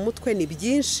indwara zo mu mutwe ni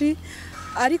byinshi,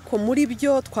 ariko muri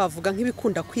byo twavuga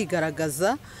nk'ibikunda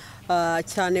kwigaragaza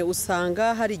cyane.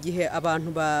 Usanga hari igihe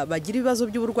abantu bagira ibibazo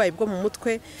by'uburwayi bwo mu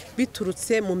mutwe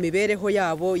biturutse mu mibereho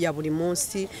yabo ya buri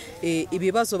munsi,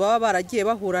 ibibazo baba baragiye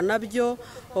bahura nabyo,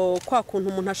 kwa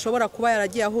kuntu umuntu ashobora kuba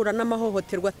yaragiye ahura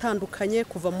n'amahohoterwa atandukanye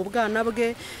kuva mu bwana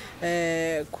bwe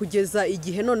kugeza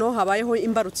igihe noneho habayeho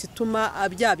imbarutso ituma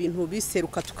bya bintu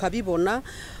biseruka tukabibona.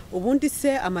 Ubundi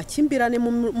se amakimbirane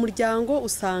mu muryango,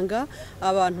 usanga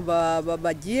abantu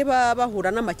bagiye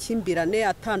bahura n'amakimbirane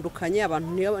atandukanye,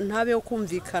 abantu ntabeho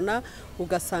kumvikana,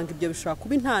 ugasanga ibyo bishobora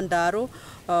kuba intandaro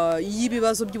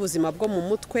y'ibibazo by'ubuzima bwo mu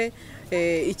mutwe.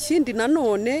 Ikindi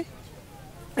nanone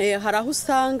hari aho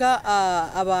usanga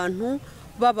abantu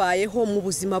babayeho mu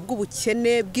buzima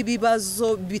bw'ubukene,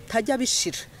 bw'ibibazo bitajya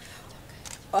bishira,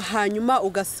 hanyuma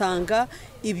ugasanga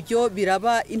ibyo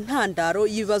biraba intandaro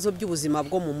y'ibibazo by'ubuzima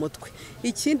bwo mu mutwe.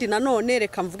 Ikindi nanone,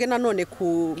 reka mvuge nanone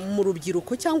mu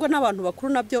rubyiruko cyangwa n'abantu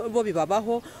bakuru, nabyo bo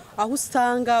bibabaho, aho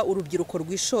usanga urubyiruko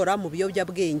rwishora mu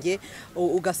biyobyabwenge,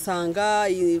 ugasanga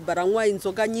baranywa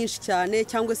inzoga nyinshi cyane,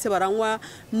 cyangwa se baranywa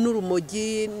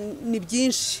n'urumogi. Ni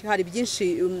byinshi, hari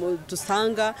byinshi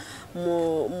dusanga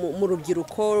mu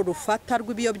rubyiruko rugafata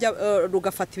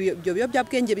ibyo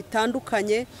biyobyabwenge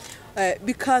bitandukanye,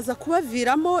 bikaza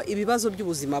kubaviramo ibibazo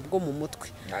by'ubuzima bwo mu mutwe.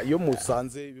 Iyo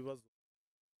musanze ibibazo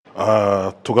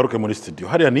tugaruke muri studio,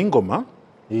 hariya ni ingoma.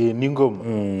 Ni ingoma.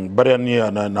 Bariya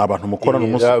ni abantu mukorana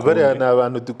umunsi ku wundi. Bariya ni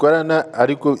abantu dukorana,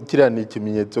 ariko kiriya ni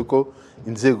ikimenyetso ko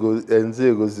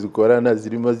inzego zikorana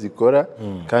zirimo zikora,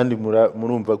 kandi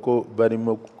murumva ko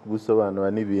barimo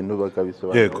gusobanura n'ibintu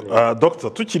bakabisobanura. Yego, Dr.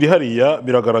 tukiri hariya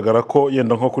biragaragara ko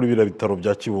yenda nko kuri biriya bitaro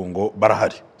bya Kibungo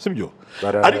barahari, sibyo?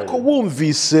 Ariko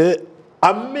wumvise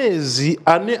amezi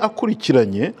 4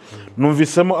 akurikiranye,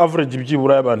 numvisemo average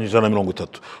byibura y'abantu 130,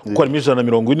 kuko harimo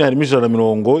 140, harimo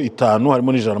 150, harimo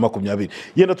n'120.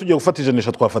 Yenda tugiye gufata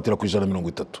ijanisha twafatira ku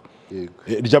 130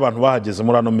 ry'abantu bahageze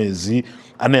muri ano mezi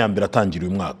 4 ya mbere atangira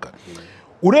uyu mwaka.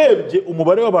 Urebye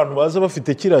umubare w'abantu baza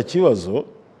bafite kiriya kibazo,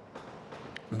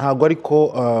 ntago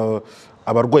ariko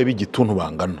abarwayi b'igituntu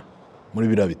bangana muri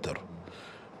biriya bitaro.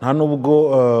 Nta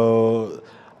nubwo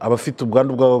abafite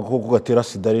ubwandu bw'agakoko gatera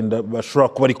sida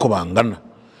bashobora kuba ariko bangana.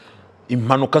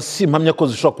 Impanuka si impamya ko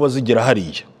zishobora kuba zigera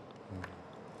hariya.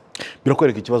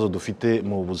 Birakwereka ikibazo dufite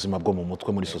mu buzima bwo mu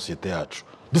mutwe muri sosiyete yacu,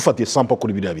 dufatiye sample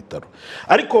kuri biriya bitaro.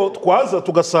 Ariko twaza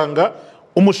tugasanga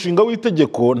umushinga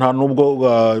w'itegeko nta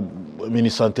nubwo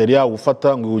minisanteri yawo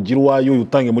ufata ngo ugire uwayo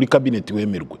utange muri kabineti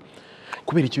wemerwe.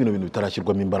 Kubera iki bintu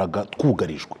bitarashyirwamo imbaraga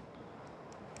twugarijwe?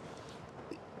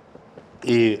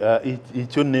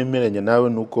 Icyo nemeranya nawe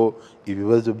nuko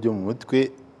ibibazo byo mu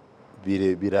mutwe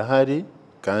birahari,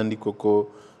 kandi koko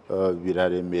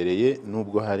biraremereye,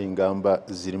 nubwo hari ingamba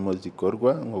zirimo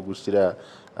zikorwa nko gushyira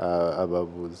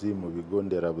abavuzi mu bigo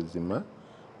nderabuzima,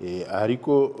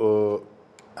 ariko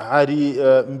hari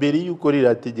mbere y'uko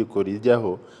ririya tegeko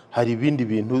rijyaho hari ibindi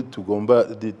bintu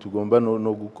tugomba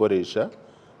no gukoresha.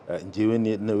 Njyewe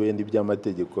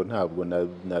n'iby'amategeko ntabwo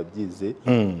nabyize,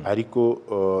 ariko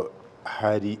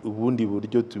hari ubundi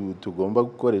buryo tugomba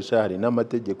gukoresha. Hari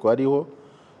n'amategeko ariho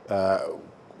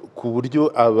ku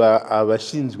buryo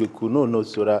abashinzwe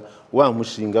kunonosora wa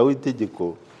mushinga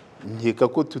w'itegeko, nkeka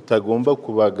ko tutagomba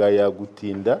kubagaya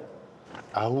gutinda,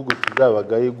 ahubwo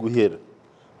tuzabagaye guhera,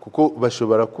 kuko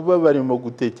bashobora kuba barimo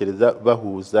gutekereza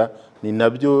bahuza. Ni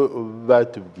nabyo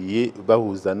batubwiye,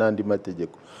 bahuza n'andi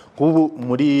mategeko. Nk'ubu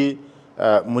muri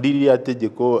iriya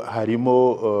tegeko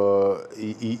harimo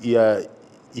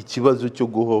ikibazo cyo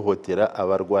guhohotera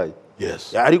abarwayi.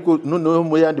 Yes. Ariko noneho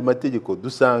mu yandi mategeko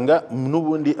dusanga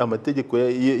n'ubundi amategeko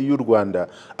y'u Rwanda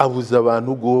abuza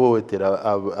abantu guhohotera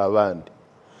abandi.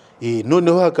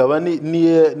 Noneho hakaba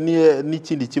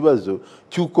n'ikindi kibazo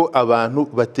cy'uko abantu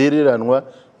batereranwa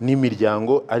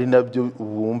n'imiryango, ari nabyo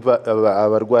bumva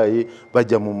abarwayi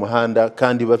bajya mu muhanda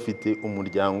kandi bafite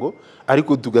umuryango,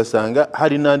 ariko tugasanga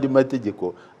hari n'andi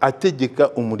mategeko ategeka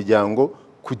umuryango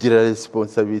kugira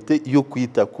responsabilité yo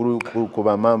kwita ku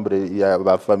bamambre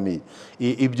ba famille.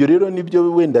 Ibyo rero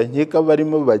nibyo wenda nkeka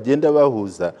barimo bagenda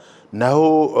bahuza,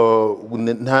 naho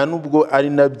nta nubwo ari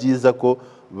na byiza ko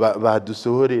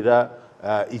badusohorera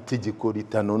itegeko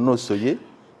ritanonosoye.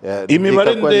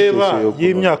 Imibare ndeba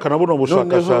y'imyaka na buno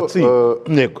bushakashatsi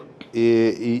ntego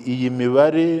iyi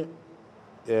mibare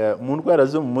mu ndwara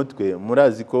zo mu mutwe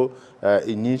murazi ko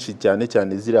inyinshi cyane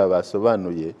cyane ziriya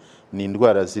basobanuye ni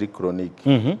indwara ziri chronique.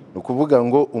 Ni ukuvuga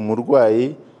ngo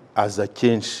umurwayi aza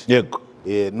kenshi. Yego.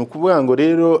 Ni ukuvuga ngo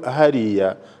rero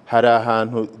hariya hari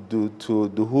ahantu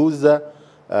duhuza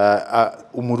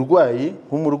umurwayi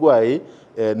nk'umurwayi,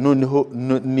 noneho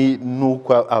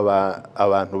nuko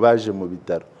abantu baje mu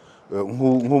bitaro.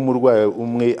 Nk'umurwayi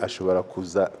umwe ashobora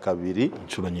kuza kabiri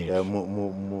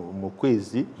mu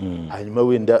kwezi, hanyuma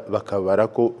wenda bakabara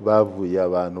ko bavuye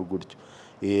abantu gutyo.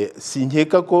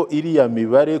 Sinkeka ko iriya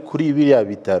mibare kuri biriya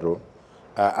bitaro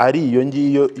ari iyo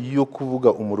ngiyo yo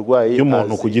kuvuga umurwayi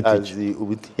y'umuntu ku giti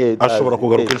cye ashobora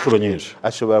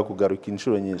kugaruka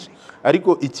inshuro nyinshi,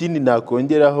 ariko ikindi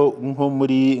nakongeraho nko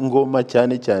muri Ngoma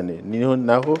cyane cyane niho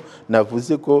naho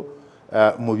navuze ko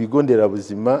mu bigo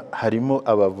nderabuzima harimo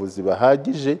abavuzi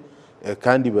bahagije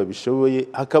kandi babishoboye.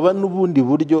 Hakaba n'ubundi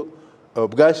buryo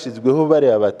bwashizweho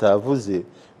bariya batavuze,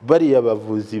 bariya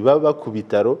bavuzi baba ku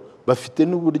bitaro bafite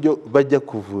n'uburyo bajya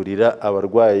kuvurira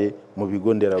abarwaye mu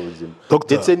bigo nderabuzima,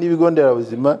 ndetse n'ibigo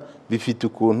nderabuzima bifite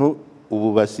ukuntu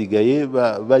ubu basigaye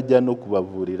bajya no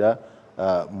kubavurira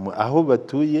aho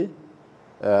batuye.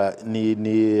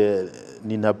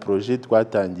 Ni na projet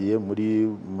twatangiye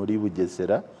muri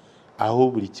Bugesera, aho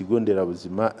buri kigo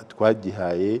nderabuzima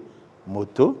twagihaye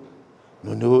moto,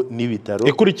 noneho n'ibitaro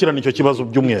ikurikirana icyo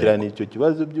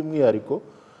kibazo by'umwihariko.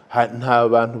 Nta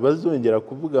bantu bazongera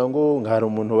kuvuga ngo hari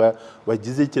umuntu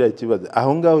wagize kiriya kibazo.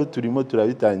 Aho ngaho turimo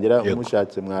turabitangira,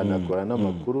 mushatse mwanakora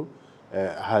n'amakuru.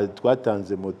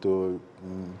 Twatanze moto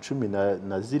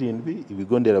 17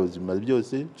 ibigo nderabuzima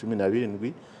byose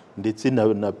 17 ndetse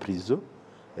na prison.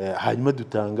 Hanyuma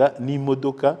dutanga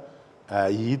n'imodoka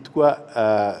yitwa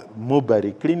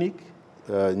mobile clinic,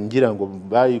 ngira ngo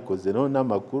bayikoze no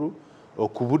n'amakuru,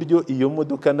 ku buryo iyo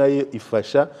modoka nayo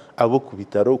ifasha abo ku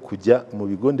bitaro kujya mu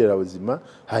bigo nderabuzima,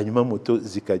 hanyuma moto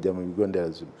zikajya mu bigo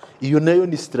nderabuzima. Iyo nayo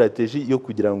ni strategy yo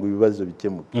kugira ngo ibibazo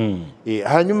bikemuke.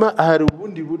 Hanyuma hari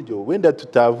ubundi buryo wenda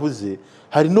tutavuze,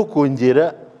 hari no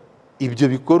kongera ibyo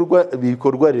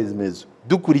bikorwa remezo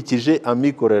dukurikije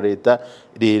amikoro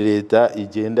leta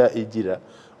igenda igira.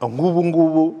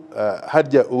 Ngubu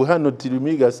harya hano turi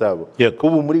muri Gasabo,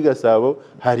 ubu muri Gasabo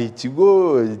hari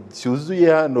ikigo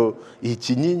cyuzuye hano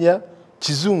Ikinyinya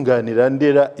kizunganira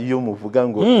Ndera, iyo muvuga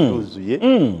ngo yuzuye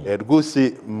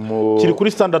rwose kiri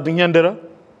kuri standard nk'Ndera.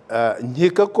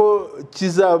 Nkeka ko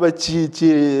kizaba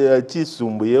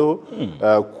kisumbuyeho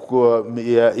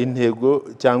intego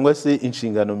cyangwa se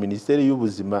inshingano Minisiteri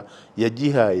y'Ubuzima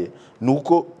yagihaye,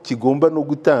 nuko kigomba no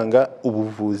gutanga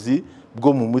ubuvuzi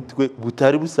bwo mu mutwe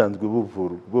butari busanzwe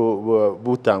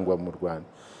butangwa mu Rwanda.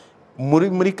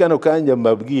 Muri kano kanya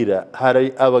mbabwira,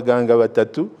 hari abaganga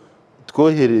 3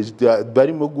 twohereje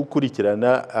barimo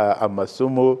gukurikirana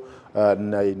amasomo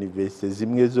na universite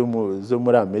zimwe zo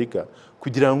muri Amerika,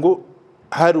 kugira ngo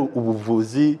hari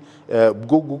ubuvuzi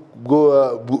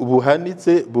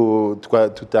buhanitse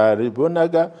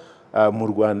tutaribonaga mu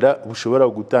Rwanda bushobora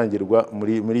gutangirwa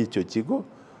muri icyo kigo.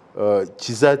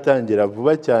 Kizatangira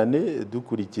vuba cyane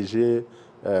dukurikije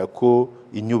ko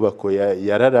inyubako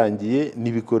yararangiye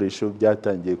n'ibikoresho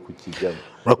byatangiye kukijyamo.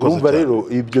 Urumva rero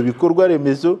ibyo bikorwa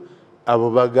remezo,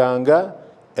 abo baganga,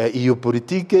 iyo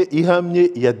politike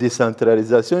ihamye ya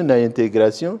decentralisation na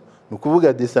integration, ni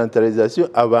ukuvuga decentralisation,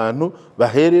 abantu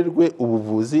bahererwe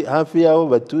ubuvuzi hafi y'aho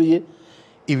batuye,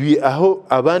 ibi aho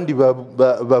abandi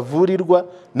bavurirwa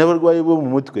n'abarwayi bo mu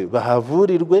mutwe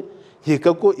bahavurirwe.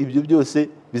 Nkeka ko ibyo byose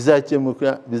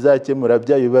bizakemura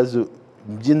bya bibazo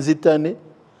by'inzitane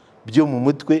byo mu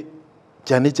mutwe,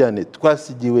 cyane cyane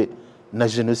twasigiwe na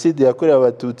jenoside yakorewe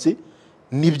Abatutsi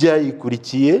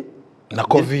n'ibyayikurikiye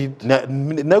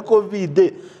na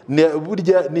covid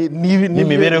burya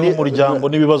n'imibereho y'umuryango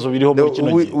n'ibibazo biriho muri kino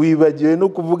gihe. Wibagiwe no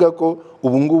kuvuga ko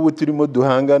ubu ngubu turimo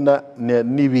duhangana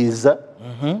n'ibiza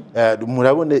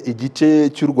murabona igice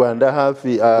cy'u Rwanda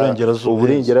hafi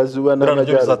uburengerazuba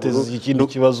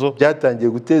n'amajyaruguru byatangiye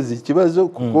guteza ikibazo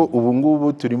kuko ubu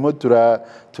ngubu turimo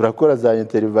turakora za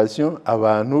intervention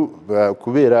abantu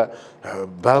kubera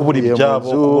baburiye mu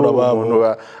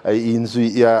nzu inzu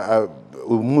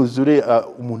umwuzure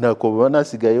umuntu akobana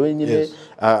asigaye wenyine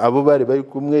abo bari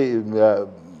kumwe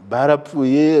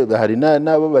barapfuye hari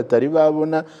n'abo batari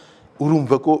babona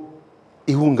urumva ko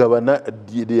ihungabana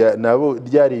nabo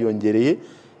ryariyongereye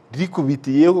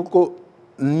rikubitiye kuko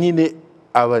nyine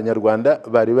abanyarwanda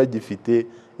bari bagifite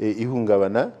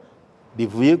ihungabana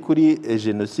rivuye kuri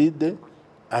jenoside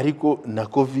ariko na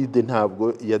covid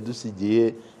ntabwo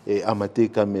yadusigiye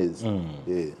amateka meza.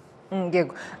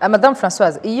 Yego. Madame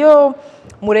Françoise, iyo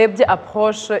murebye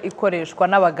approche ikoreshwa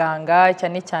n'abaganga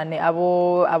cyane cyane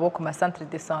abo ku ma centre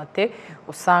de santé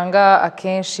usanga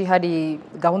akenshi hari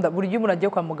gahunda buryo umuntu agiye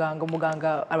kwa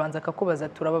muganga abanza akakubaza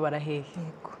turababara hehe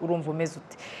urumva umeze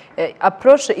ute.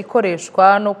 Approche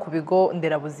ikoreshwa no ku bigo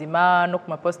nderabuzima no ku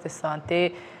ma poste de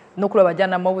santé no kuri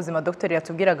abajyanama b'ubuzima docteur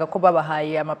yatubwiraga ko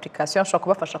babahaye ama application ashobora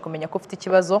kubafasha kumenya ko ufite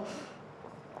ikibazo.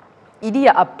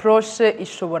 Iriya approche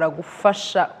ishobora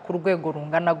gufasha ku rwego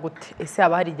rungana gute? Ese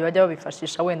haba hari igihe bajya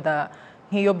babifashisha wenda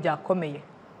nk'iyo byakomeye?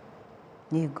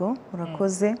 Yego,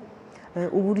 urakoze.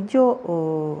 Uburyo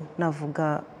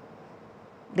navuga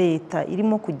leta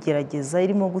irimo kugerageza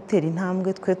irimo gutera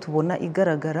intambwe twe tubona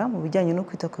igaragara mu bijyanye no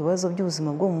kwita ku bibazo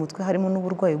by'ubuzima bwo mu mutwe harimo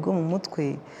n'uburwayi bwo mu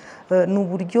mutwe ni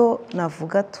uburyo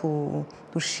navuga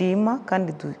dushima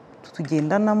kandi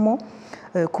tugendanamo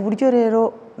ku buryo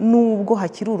rero nubwo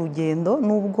hakiri urugendo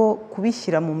nubwo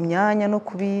kubishyira mu myanya no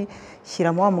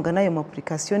kubishyira mu mugana ayo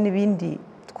application n'ibindi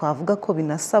twavuga ko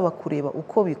binasaba kureba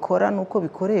uko bikora n'uko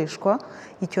bikoreshwa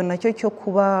icyo nacyo cyo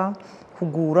kuba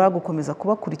kugura gukomeza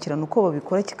kubakurikirana uko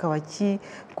babikora kikaba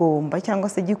kigomba cyangwa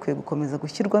se gikwiye gukomeza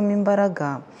gushyirwamo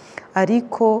imbaraga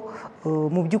ariko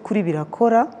mu by'ukuri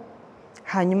birakora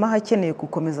hanyuma hakeneye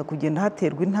gukomeza kugenda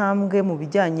haterwa intambwe mu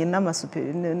bijyanye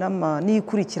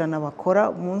n'ikurikirana bakora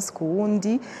umunsi ku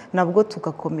wundi nabwo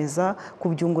tugakomeza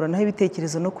kubyunguranaho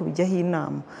ibitekerezo no kubijyaho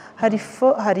inama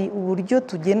hari uburyo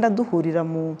tugenda duhurira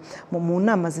mu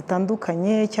nama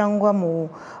zitandukanye cyangwa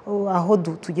aho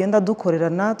tugenda dukorera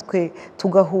natwe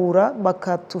tugahura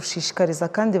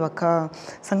bakatushishikariza kandi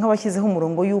bakasa nk'abashyizeho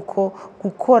umurongo y'uko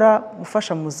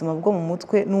gufasha mu buzima bwo mu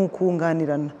mutwe ni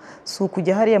ukunganirana si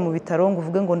ukujya hariya mu bitaro ngo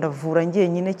uvuge ngo ndavura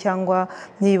njyenyine cyangwa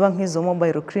niba nk'izo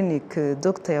mobile clinic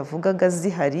doctor yavugaga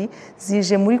zihari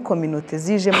zije muri community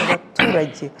zije mu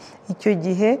baturage icyo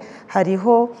gihe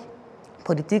hariho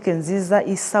politike nziza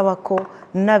isaba ko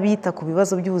n'abita ku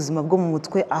bibazo by'ubuzima bwo mu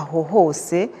mutwe aho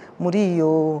hose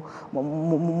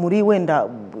muri wenda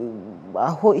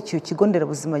aho icyo kigo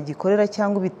nderabuzima gikorera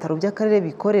cyangwa ibitaro by'akarere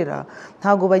bikorera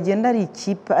ntago bagenda ari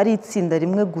ikipe ari itsinda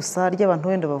rimwe gusa ry'abantu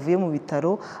wenda bavuye mu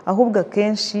bitaro ahubwo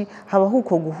akenshi habaho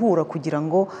uko guhura kugira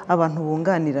ngo abantu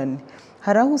bunganirane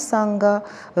hari aho usanga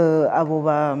abo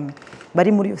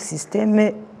bari muri iyo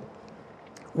systeme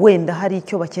wenda hari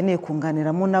icyo bakeneye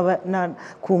kunganiramo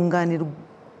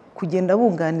kugenda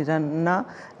bunganirana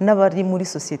n'abari muri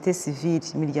societe civile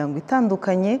imiryango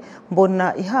itandukanye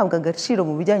mbona ihabwa agaciro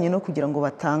mu bijyanye no kugira ngo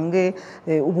batange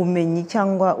ubumenyi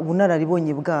cyangwa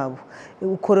ubunararibonye bwabo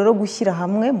uko rero gushyira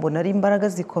hamwe mbona ari imbaraga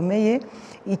zikomeye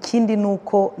ikindi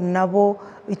nuko nabo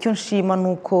icyo nshima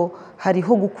nuko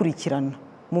hariho gukurikirana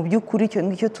mu by'ukuri icyo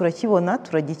ngicyo turakibona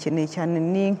turagikeneye cyane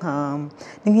ni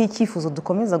nk'icyifuzo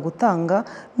dukomeza gutanga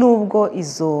nubwo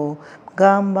izo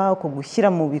gamba uko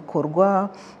gushyira mu bikorwa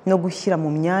no gushyira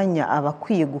mu myanya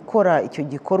abakwiye gukora icyo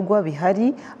gikorwa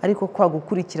bihari ariko kwa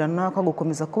gukurikirana kwa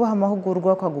gukomeza kubaha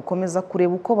amahugurwa kwa gukomeza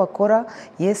kureba uko bakora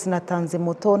yes natanze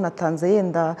moto natanze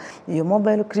yenda iyo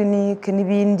mobile clinic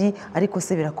n'ibindi ariko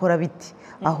se birakora biti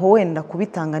aho wenda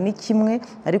kubitanga ni kimwe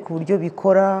ariko uburyo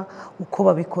bikora uko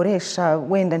babikoresha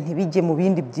wenda ntibijye mu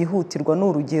bindi byihutirwa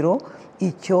n'urugero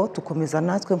icyo tukomeza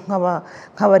natwe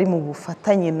nk'abari mu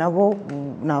bufatanye nabo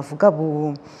navuga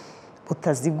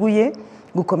butaziguye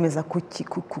gukomeza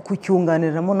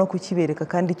kucyunganiramo no kukibereka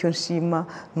kandi icyo nshima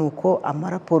ni uko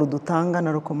amaraporo dutanga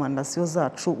na rekomandasiyo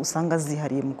zacu usanga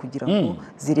zihariye mu kugira ngo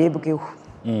zirebweho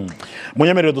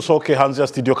munyemerere dusohoke hanze ya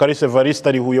studio Kalise Evariste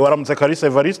ari Huye waramutse Kalise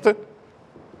Evariste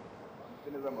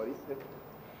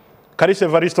Kalise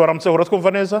Evariste waramutse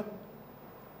uratwumva neza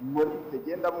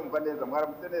genda bumva neza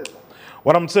mwaramutse neza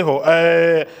waramutseho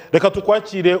reka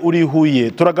tukwakire uri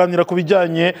Huye turaganira ku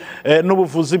bijyanye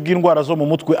n'ubuvuzi bw'indwara zo mu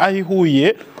mutwe aho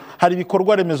Huye hari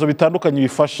ibikorwa remezo bitandukanye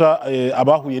bifasha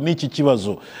abahuye n'iki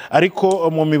kibazo, ariko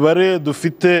mu mibare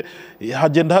dufite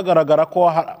hagenda hagaragara ko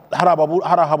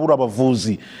hari ahabura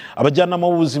abavuzi. Abajyanama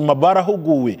b'ubuzima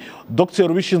barahuguwe. Dr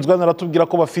ubishinzwe aratubwira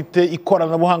ko bafite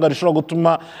ikoranabuhanga rishobora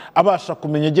gutuma abasha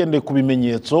kumenya agendeye ku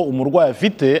bimenyetso umurwayi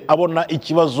afite, abona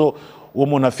ikibazo uwo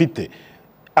muntu afite.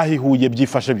 Ahihuye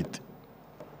byifashe bite?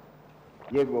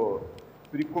 Yego,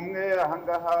 turi kumwe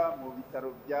ahangaha mu bitaro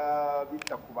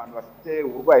bita ku bantu bafite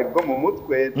uburwayi bwo mu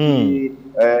mutwe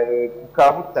ku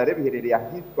Kabutare, biherereye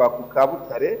ahitwa ku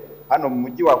Kabutare hano mu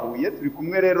mujyi wa Huye. Turi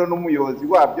kumwe rero n'umuyobozi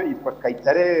wabyo yitwa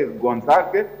Kayitare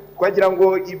Gonzague. Twagira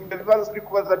ngo ibyo bibazo turi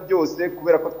kubaza byose,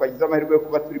 kubera ko twagize amahirwe yo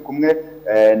kuba turi kumwe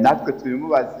natwe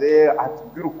tubimubaze,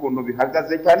 atubwire ukuntu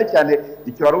bihagaze, cyane cyane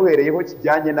icyo wari uhereyeho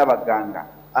kijyanye n'abaganga.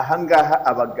 Ahangaha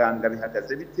abaganga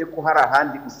bihagaze bite, ko hari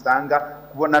ahandi usanga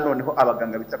kubona noneho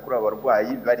abaganga bita kuri aba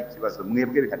barwayi bari ikibazo,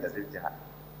 mwebwe bihagaze bite hano?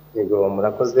 Yego,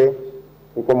 murakoze.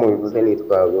 Kuko mubivuze,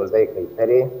 nitwa Gonzague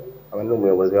Kayitare, aba ni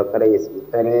umuyobozi wa Karayesi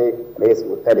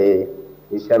Butare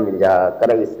ishami rya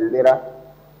Karayesi Ndera.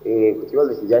 Ku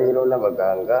kibazo kijyanye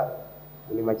n'abaganga,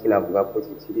 muri make navuga ko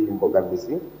kikiri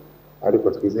imbogamizi,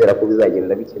 ariko twizera ko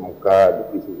bizagenda bikemuka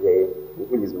dukurikije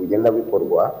ubuvugizi bugenda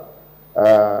bikorwa.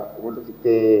 Ubu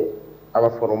dufite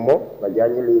abaforomo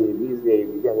bajyanye bize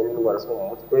ibijyanye n'indwara zo mu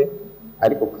mutwe,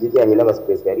 ariko ku kijyanye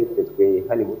n'abasipesiyaliste twe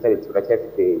hano i Butare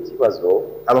turacyafite ikibazo.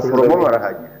 Abaforomo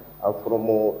barahagije?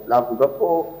 Abaforomo navuga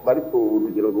ko bari ku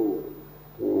rugero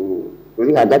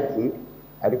ruri hagati,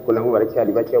 ariko nabo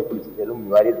baracyari bake ukurikije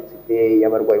n'imibare dufite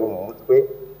y'abarwayi bo mu mutwe,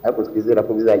 ariko twizera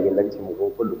ko bizagenda bikemuka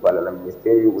kuko dukorana na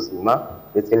Minisiteri y'Ubuzima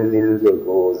ndetse n'izindi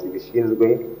nzego zibishinzwe.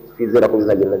 Twizera ko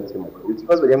bizagenda bikemuka.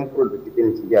 Ikibazo rero mukuru dufite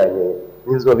ni kijyanye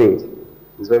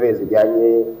n'inzobere zijyanye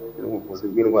n'ubuvuzi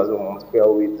bw'indwara zo mu mutwe,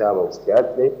 aho bita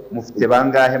abapsychiatre. Mufite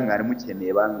bangahe? mwari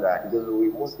mukeneye bangahe? Kugeza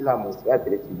uyu munsi nta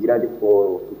psychiatre tugira, ariko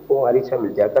kuko ari ishami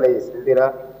rya Karayesi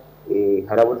Ndera,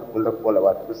 hari abo dukunda kubona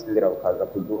baturutse Ndera bakaza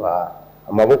kuduha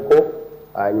amaboko.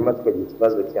 Hanyuma tukagira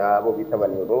ikibazo cy'abo bita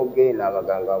abaneurologue, ni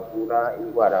abaganga bavura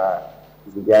indwara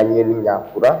zijyanye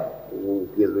n'imyakura.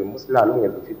 Kugeza uyu munsi nta n'umwe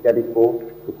dufite, ariko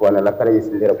dukorana na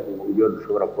Karayesi Ndera ku buryo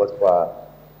dushobora kuba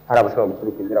hari abashobora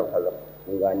guturuka Ndera bakaza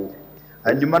kunganira.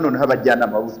 Hanyuma noneho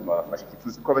abajyanama b'ubuzima bafashe iki?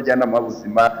 Tuzi ko abajyanama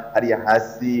b'ubuzima hariya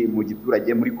hasi mu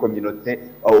giturage muri kominote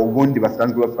ubundi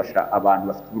basanzwe bafasha abantu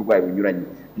bafite uburwayi bunyuranye.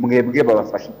 Mwebwe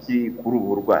babafasha iki kuri ubu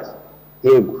burwayi?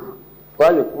 Yego,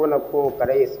 twaje kubona ko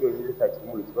Karayesi yonyine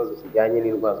itakemura ikibazo kijyanye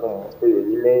n'indwara zo mu mutwe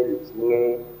yonyine, ni kimwe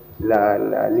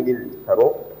n'ibindi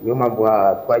bitaro. Niyo mpamvu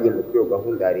twagenda kuri iyo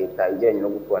gahunda ya leta ijyanye no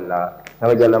gukorana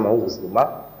n'abajyanama b'ubuzima.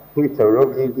 Nk'ibitaro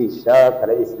byigisha,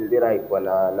 Karayesi Ndera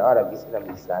ikorana na RBC na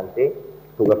Minisante,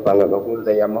 tugapanga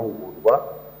gahunda y'amahugurwa.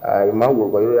 Ayo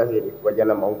mahugurwa rero yahereye ku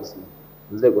bajyanama b'ubuzima,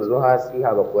 inzego zo hasi,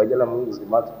 haba ku bajyanama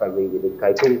b'ubuzima, tukabereka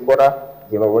icyo gukora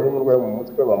igihe babonye umurwayi mu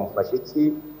mutwe, bamufasha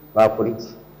iki, bakora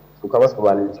iki,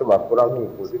 tukabasobanurira icyo bakora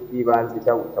nk'ubuvuzi bw'ibanze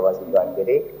cyangwa ubutabazi bwa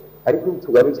mbere. Ariko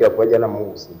tugarukira ku bajyanama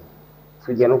b'ubuzima,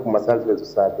 tujya no ku masantere de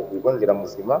sante, ku bigo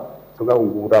nderabuzima,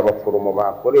 tugahugura abaforomo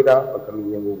bahakorera,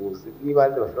 bakamenya ubuvuzi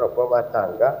bw'ibanze bashobora kuba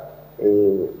batanga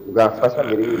bwafasha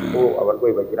mbere y'uko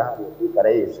abarwayi bagera hano kuri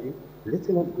Karayesi. Ndetse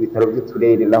no ku bitaro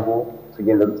by'uturere naho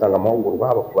tugenda dutanga amahugurwa,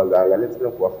 haba ku baganga ndetse no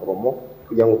ku baforomo,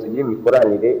 kugira ngo tugire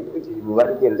imikoranire ikurikije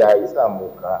imibare igenda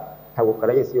izamuka. Ntabwo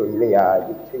Karayesi yonyine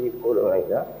yagira icyo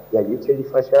yikorera, yagira icyo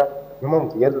yifasha. Niyo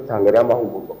mpamvu tugenda dutanga rero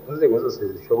amahugurwa ku nzego zose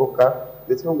zishoboka,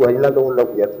 ndetse n'ubwo hari na gahunda yo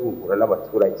kujya tuvugura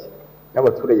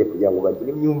n'abaturage kugira ngo bagire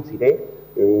imyumvire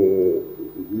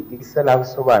isa naho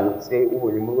isobanutse.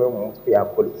 Ubonye umurwayi wo mu mutwe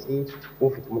yakora iki,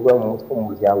 ufite umurwayi wo mu mutwe mu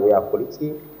muryango yakora iki.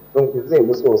 Donc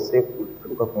inzego zose,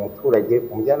 kuturuka ku muturage,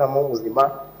 ku mujyanama w'ubuzima,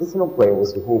 ndetse no ku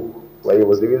bayobozi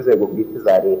abayobozi b'inzego bwite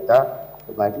za leta,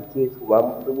 ba gitifu, ba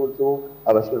mudugudu,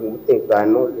 abashinzwe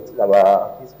umutekano, ndetse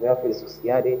n'aba visi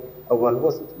sociale. Abo bantu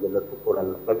bose tugenda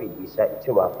dukorana tukabigisha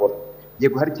icyo bakora.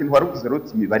 Yego, hari ikintu wari uvuze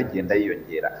ruti imibare igenda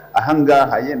yiyongera.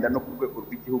 Ahangaha yenda no ku rwego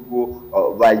rw'igihugu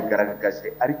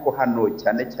bayigaragaje, ariko hano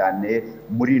cyane cyane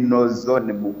muri no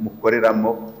zone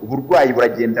mukoreramo uburwayi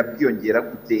buragenda bwiyongera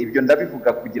gute? Ibyo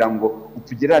ndabivuga kugira ngo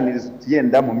utugeranirize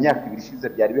utiyenda mu myaka 2 ishize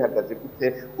byari bihagaze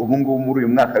gute, ubu ngubu muri uyu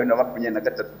mwaka wa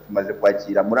 2023 tumaze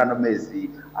kwakira muri ano mezi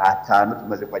 5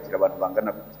 tumaze kwakira abantu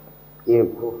bangana gute?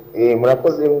 Yego,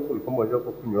 murakoze nk'uko bikomeje ko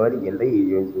imibare igenda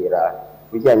yiyongera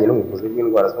bijyanye n'ubuvuzi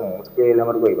bw'indwara zo mu mutwe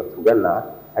n'abarwayi batugana,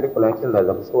 ariko nacyo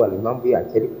ndaza gusobanura impamvu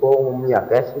yacyo. Ariko mu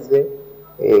myaka yashize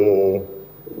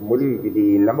muri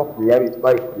 2020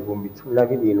 twari ku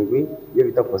 17,000 iyo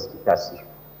bita consultation.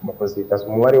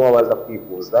 Umubare w'abaza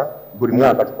kwivuza buri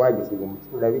mwaka twagize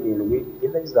 17,000,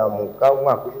 igenda bizamuka.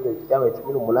 Umwaka ushize cyabaye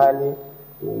 18,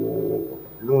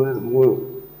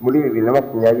 muri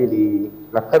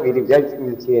 2022 byari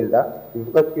 19,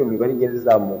 bivuga ko iyo mibare igenda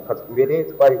izamuka. Mbere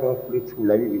twari nko kuri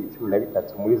 12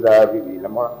 13 muri za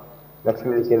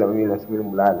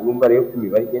 2019 numva rero ko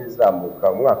imibare igenda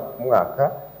izamuka umwaka ku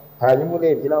mwaka. Hanyuma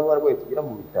urebye n'abo barwayi tugira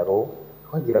mu bitaro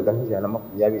twagiraga nk'ijana na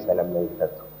 30.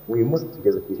 Uyu munsi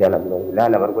tugeze ku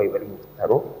 180 abarwayi bari mu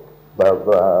bitaro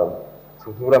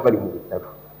tuvura bari mu bitaro,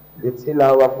 ndetse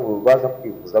n'abo baza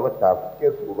kwivuza bataha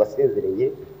kuko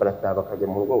basezereye barataha bakajya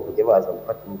mu rugo kujya baza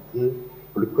gufata imiti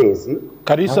buri kwezi.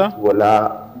 Kalisa,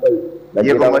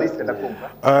 yego Maurice ndakumva.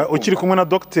 Ukiri kumwe na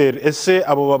Dr. Ese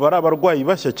abo baba ari abarwayi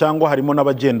bashya cyangwa harimo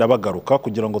n'abagenda bagaruka,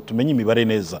 kugira ngo tumenye imibare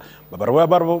neza? Baba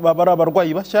ari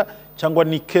abarwayi bashya cyangwa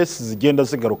ni case zigenda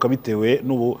zigaruka bitewe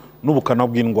n'ubukana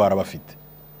bw'indwara bafite?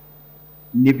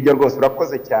 Nibyo rwose,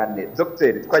 urakoze cyane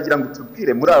Dr. Twagira ngo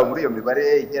tubwire muri iyo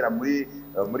mibare igera muri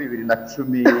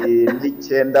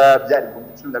 2019 byari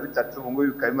 13, ubu ngubu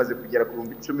bikaba bimaze kugera ku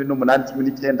 18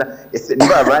 19. Ese ni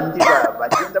babandi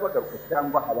bagenda bagaruka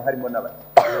cyangwa haba harimo n'abandi?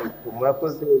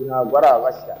 Murakoze, ntabwo ari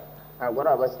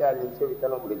abashya, nicyo bita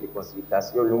no muri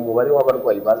consultation, ni umubare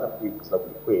w'abarwayi baza kwivuza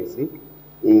buri kwezi.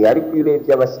 Ariko iyo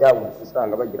urebye abashya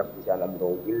usanga bagera ku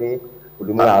 140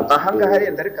 buri mwaka. Ahangaha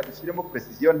renda reka dushyiremo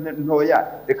precision ntoya,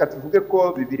 reka tuvuge ko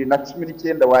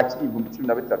 2019 wakira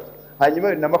 13,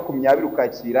 hanyuma 2020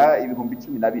 ukakira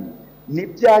 14. Ni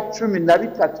bya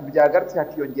 13 byagarutse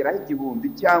hakiyongeraho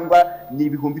 1000 cyangwa ni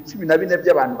 14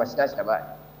 by'abantu bashyashya bari?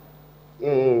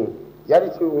 Byari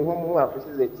nko mu mwaka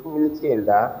ushize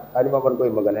 19 harimo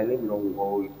abarwayi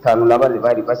 454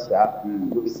 bari bashya,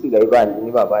 bisigaye bandi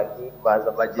ni babandi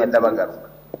baza bagenda bagaruka.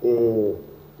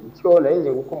 Icyo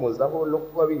naje gukomozaho no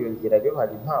kuba biyongera rero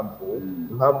hari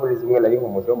impamvu zimwe nari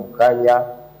nkomoje mu kanya.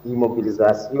 Iyi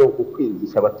mobilisation ku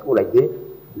kwigisha abaturage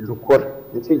dukora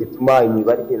nicyo gituma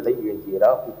imibare igenda yiyongera,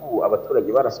 kuko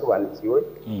abaturage barasobanukiwe,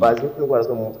 bazi ko indwara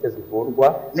zo mu mutwe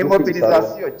zivurwa. Ni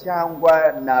mobilisation cyangwa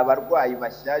ni abarwayi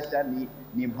bashyashya? Ni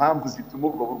impamvu zituma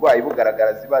ubwo burwayi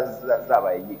bugaragara ziba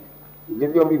zabaye nyinshi? Ibyo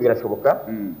byombi birashoboka.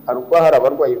 Hari uko hari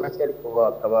abarwayi bake ariko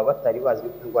bakaba batari bazi ko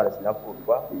indwara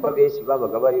zinavurwa, kuko abenshi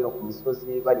babaga bari no ku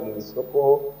misozi, bari mu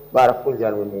isoko,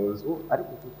 barafungiranwe mu nzu. Ariko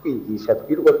kwigisha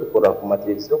twirwa dukora ku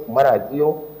mateleviziyo, ku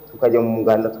maradiyo, tukajya mu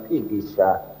muganda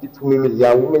tukigisha, bituma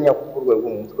imiryango imenya ko uburwayi bwo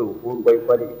mu mutwe buvurwa,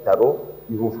 yuko ari ibitaro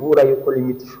bivura, yuko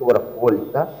n'imiti ishobora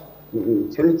kuboneka.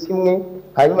 Icyo ni kimwe.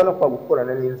 Hanyuma no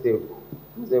gukorana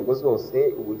n'inzego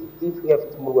zose. Ubu gitifu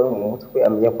afite umurwayi wo mu mutwe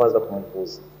amenya ko aza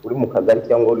kumuvuza, uri mu kagari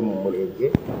cyangwa uri mu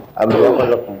murenge amenya ko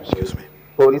aza kumuvuza.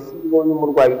 Polisi ibonye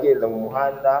umurwayi ugenda mu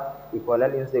muhanda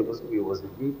ikorana n'inzego z'ubuyobozi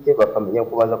bwite bakamenya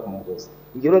ko baza kumuvuza.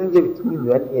 Ibyo rero nibyo bituma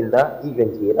imibare igenda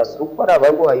yiyongera. Si uko ari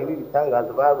abarwayi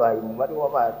b'ibitangaza babaye umubare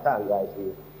w'abatangaje,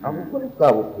 ahubwo ni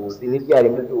bwa buvuzi, ni rya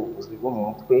reme ry'ubuvuzi bwo mu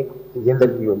mutwe rigenda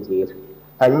ryiyongera.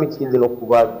 Hanyuma ikindi no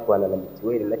kuba dukorana na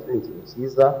mituweli, nacyo ni ikintu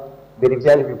cyiza. Mbere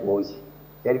byari bigoye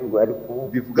ariko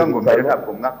bivuga ngo mbere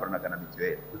ntabwo mwakoranaga na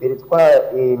mituweli? Mbere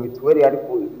mituweli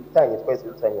ariko itanye twese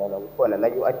dutangirana gukorana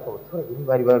nayo, ariko abaturage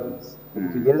ntibari babizi.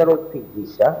 Tugenda no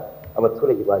kwigisha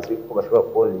abaturage, bazi ko bashobora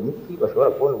kubona imiti,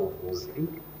 bashobora kubona ubuvuzi,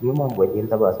 niyo mpamvu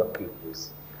bagenda baza kwivuza.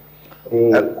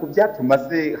 Ku byatuma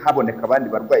se haboneka abandi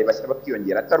barwayi bashya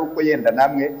bakiyongera, atari uko yenda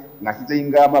namwe mwashyizeho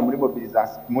ingamba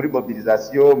muri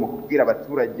mobilisation mu kubwira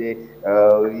abaturage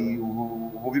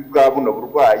ububi bwa buno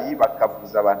burwayi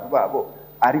bakavuza abantu babo,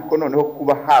 ariko noneho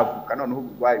kuba havuka noneho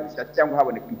uburwayi bushya cyangwa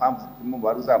haboneka impamvu zituma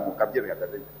umubare uzamuka, byo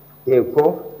bihagaze? Yego,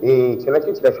 icyo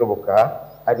nacyo kirashoboka.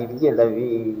 Hari ibigenda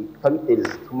fagiteri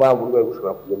zituma uburwayi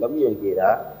bushobora kugenda bwiyongera.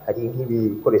 Hari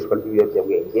nk'ibikoreshwa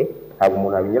ry'ibiyobyabwenge, ntabwo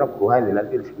umuntu abinyura ku ruhande,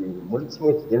 nabyo muri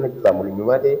kimwe kigenda kizamura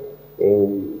imibare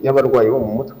y'abarwayi bo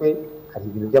mu mutwe. Hari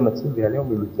ibintu by'amakimbirane yo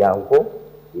mu miryango,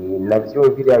 nabyo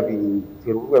biriya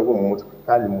bitera uburwayi bwo mu mutwe,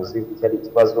 kandi muzi ko cyari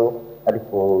ikibazo,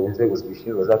 ariko inzego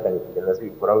zibishinzwe zatangiye kugenda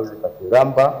zibikoraho zifata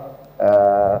ingamba.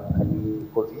 Hari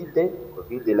covid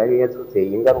nayo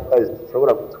yaduteye ingaruka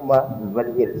zishobora gutuma imibare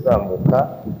igenda izamuka.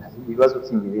 Hari ibibazo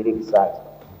by'imibereho isanzwe,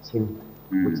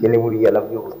 ubukene buriya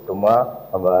nabyo butuma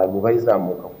imibare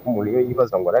izamuka, kuko umuntu iyo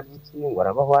yibaza ngo ararya iki, ngo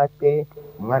arabaho ate,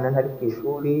 umwana ntari ku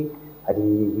ishuri, hari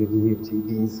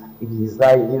ibiza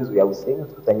y'inzu yawe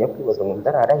isenyutse, utangira kwibaza ngo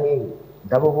ndarara hehe,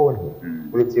 ndababonye.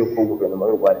 Uretse yuko guverinoma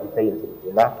y'u Rwanda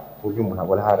itayintervena ku buryo umuntu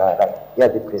abona harara, ya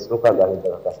depression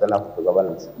kagahinda gasa naho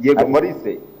kugabanutse. Yego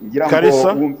Maurice, ngira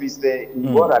ngo wumvise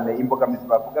ingorane, imbogamizi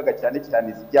bavugaga cyane cyane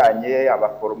zijyanye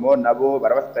abaforomo nabo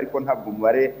barabafite, ariko ntabwo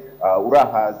umubare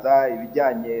urahaza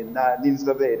ibijyanye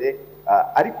n'inzobere.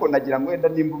 Ariko nagira ngo wenda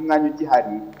nimba umwanya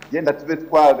ugihari, genda tube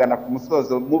twagana ku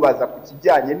musozo mubaza ku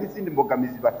kijyanye n'izindi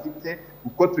mbogamizi bafite,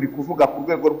 kuko turi kuvuga ku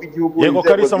rwego rw'igihugu. Yego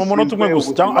Kalisa, mu munota umwe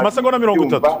gusa cyangwa amasegonda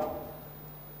 30.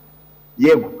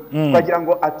 yego twagira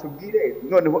ngo atubwire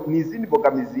noneho ni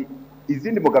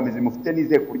izindi mbogamizi mufite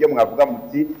nizeye ku buryo mwavuga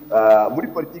muti muri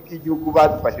politiki y'igihugu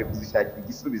badufashe kuzishakira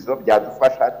igisubizo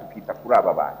byadufasha tukita kuri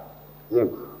aba bantu.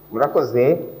 Yego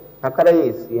murakoze. nka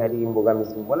karayesi hari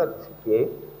imbogamizi mubona dufite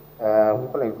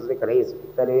nk'uko nabivuze karayesi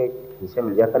Butare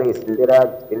ishami rya karayesi Ndera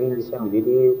dufite n'irindi shami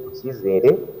riri ku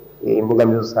Cyizere.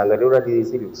 Imbogamizi usanga rero ari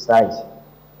ziri rusange.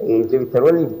 Ibyo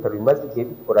bitaro ni ibitaro bimaze igihe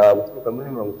bikora guturuka muri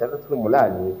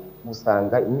 1968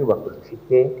 usanga inyubako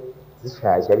dufite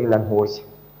zishaje ari na ntoya,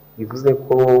 bivuze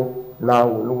ko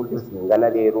n'uburyo zingana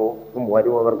rero n'umubare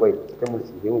w'abarwayi dufite muri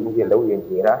iki gihugu ugenda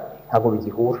wiyongera ntabwo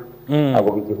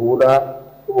bigihura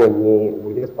tubonye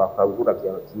uburyo twakwagura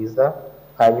byaba byiza.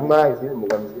 hanyuma izindi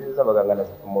mbogamizi z'abaganga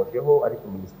nazikomojeho ariko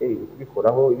minisiteri iri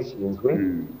kubikoraho ibishinzwe.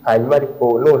 hanyuma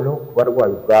ariko noneho ku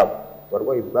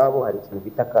barwayi ubwabo hari ikintu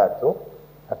bita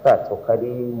akato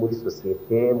kari muri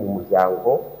sosiyete mu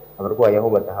muryango, abarwayi aho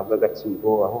badahabwa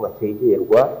agaciro, aho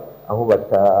bategerwa, aho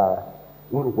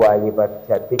n'urwaye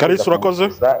Kalisa urakoze.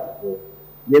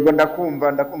 Yego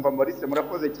ndakumva Maurice,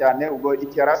 murakoze cyane. ubwo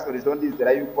iki yarasorezo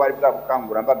ndizera yuko ari bwa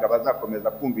bukangurambaga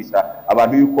bazakomeza kumvisha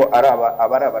abantu yuko ari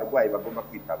abarwayi bagomba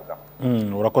kwitabwaho.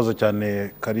 Urakoze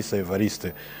cyane Kalisa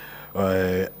Evariste.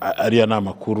 Ariya ni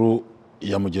amakuru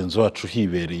ya mugenzi wacu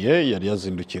hibereye yari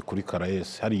yazindukiye kuri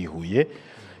karayesi hari Huye.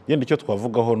 Yenda icyo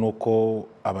twavugaho nuko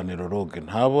abanerologe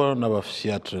ntabo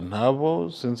n'abapsychiatre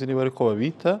ntabo sinzi niba ariko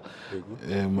babita.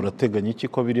 Murateganya iki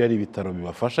ko biri ari ibitaro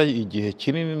bibafasha igihe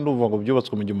kinini ndumva ngo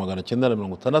byubatswe mu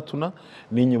 1960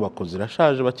 n'inyubako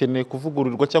zirashaje bakeneye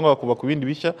kuvugururirwa cyangwa bakubaka ibindi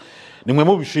bishya. Nimwe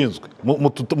mu bishinzwe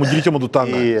mugira icyo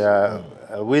mudutangaza.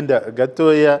 Wenda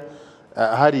gatoya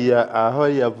hariya aho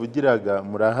yavugiraga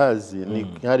murahazi ni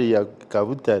hariya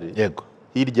Kabutare. Yego.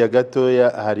 Hirya gatoya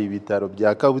hari ibitaro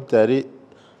bya Kabutare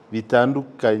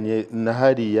bitandukanye na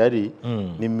hariya ari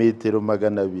ni metero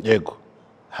 200. Yego.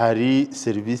 Hari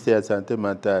service ya santé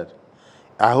mentale.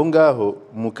 Aho ngaho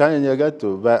mu kanya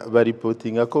gato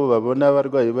baripotinga ko babona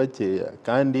abarwayi bakeya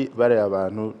kandi bari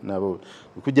abantu nabo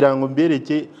kugira ngo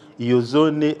mbereke iyo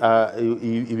zone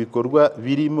ibikorwa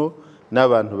birimo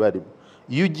n'abantu barimo.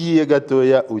 Iyo ugiye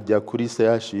gatoya ujya kuri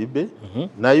CHUB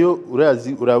nayo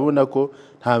urabona ko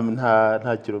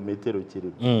nta kilometero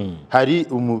kirimo. Hari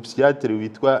umupsychiatre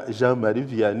witwa Jean Marie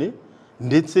Vianney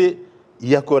ndetse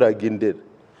yakoraga Indera.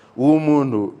 Uwo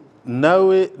muntu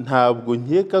nawe ntabwo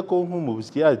nkeka ko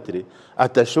nk'umupsychiatre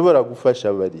atashobora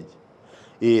gufasha bariya.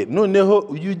 Noneho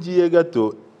iyo ugiye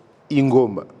gato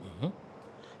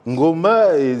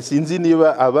Ngoma sinzi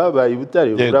niba ababaye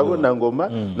Butare urabona Ngoma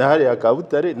na hariya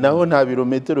Kabutare naho nta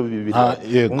birometero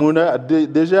 2. Umuntu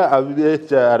deja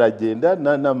aragenda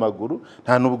n'amaguru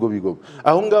nta nubwo bigoma.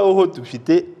 Aho ngaho ho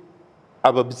dufite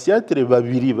abapsychiatre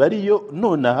babiri bariyo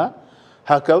nonaha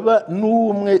hakaba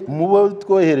n'umwe mubo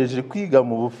twohereje kwiga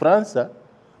mu Bufaransa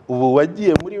ubu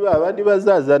wagiye muri babandi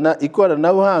bazazana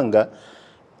ikoranabuhanga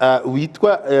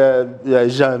witwa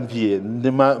Janvier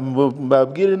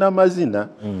mbabwire n'amazina.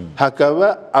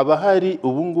 Hakaba abahari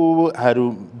ubu ngubu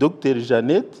hari Dr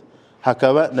Jeannette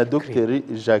hakaba na Dr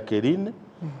Jacqueline.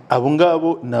 Abo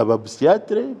ngabo ni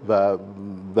abapsychiatre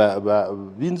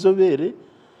b'inzobere.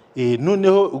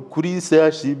 Noneho kuri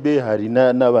CHUB hari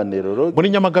n'abanerologe. Muri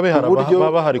Nyamagabe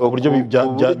baba hari ku buryo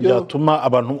byatuma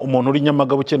umuntu uri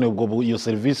Nyamagabe ukeneye ubwo iyo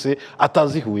service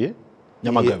atazihuye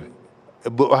Nyamagabe.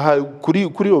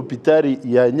 Kuri hopitali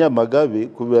ya Nyamagabe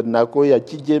kubera nako ya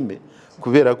Kigeme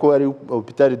kubera ko ari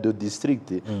hopitali do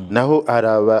district naho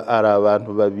hari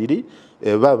abantu babiri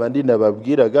babandi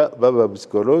nababwiraga baba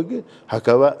psychologue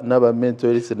hakaba n'aba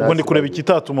mentors na ubundi kureba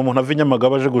ikitatuma umuntu ava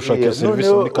Nyamagabe aje gushaka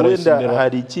service muri Karayesi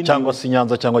Ndera cyangwa se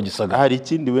Nyanza cyangwa Gisagara. Hari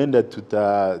ikindi wenda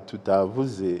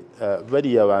tutavuze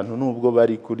bari abantu nubwo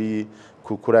bari kuri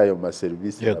ayo ma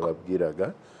service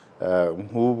nababwiraga.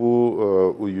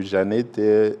 Nk'ubu uyu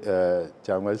Jeannette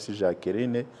cyangwa se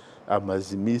Jacqueline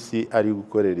amaze iminsi ari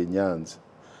gukorera Nyanza.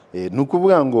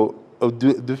 Nukuvuga ngo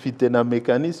dufite na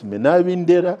mechanisme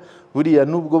n'ab'Indera buriya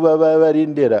nubwo baba bari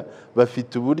Indera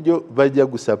bafite uburyo bajya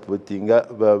gusapotinga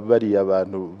bari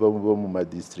abantu bo mu ma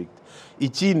district.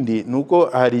 Ikindi nuko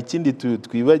hari ikindi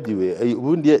twibagiwe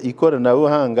ubundi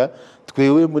ikoranabuhanga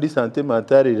twewe muri santé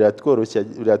mentale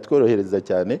riratworohereza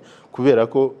cyane kubera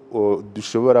ko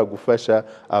dushobora gufasha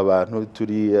abantu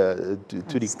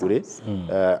turi kure.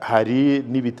 Hari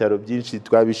n'ibitaro byinshi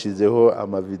twabishizeho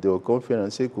ama video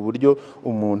conference ku buryo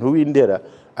umuntu w'Indera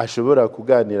ashobora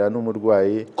kuganira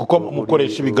n'umurwayi kuko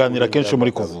mukoresha ibiganiro akenshi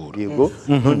muri kuvura. Yego,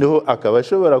 noneho akaba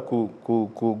ashobora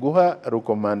kuguha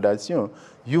recommandation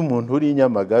y'umuntu uri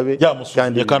Nyamagabe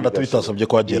kandi atubitasabye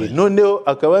ko agerayo. Noneho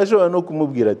akaba ashobora no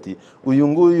kumubwira ati uyu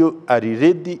nguyu ari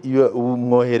ready,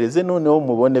 umwohereze noneho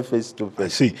mubone face to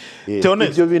face.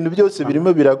 Ibyo bintu byose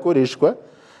birimo birakoreshwa.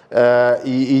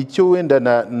 Icyo wenda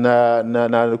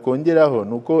nakongeraho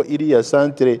nuko iriya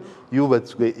centre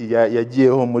yubatswe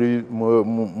yagiyeho muri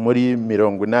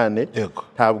 80,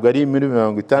 ntabwo ari muri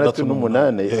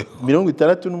 68.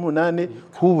 68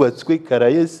 hubatswe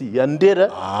Karayesi ya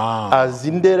Ndera,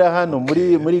 azindera hano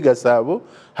muri Gasabo,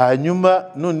 hanyuma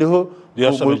noneho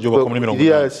shami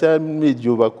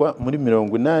ryubakwa muri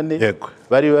 80.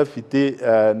 Bari bafite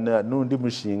n'undi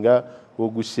mushinga wo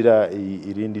gushyira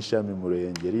irindi shami mu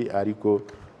Ruhengeri, ariko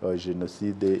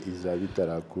jenoside izaba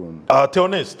itarakunda.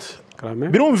 Theoneste,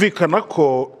 birumvikana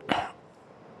ko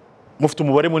mufite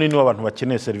umubare munini w'abantu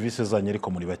bakeneye serivisi zanyu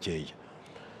ariko muri bakeya.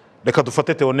 Reka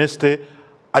dufate Theoneste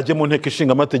ajye mu nteko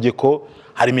ishinga amategeko,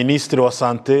 hari minisitiri wa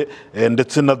sante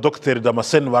ndetse na Dr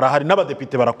Damascene barahari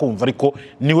n'abadepite barakumva, ariko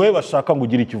ni wowe bashaka ngo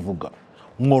ugire icyo uvuga.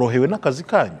 Mworohewe n'akazi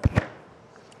kanyu?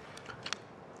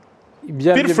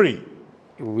 Feel free.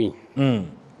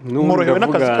 Mworohewe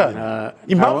n'akazi kanyu?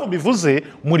 Impamvu bivuze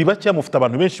muri bakeya mufite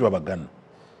abantu benshi babagana.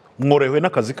 Mworohewe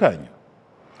n'akazi kanyu?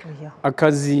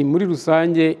 Akazi muri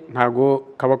rusange ntago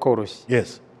kaba koroshye.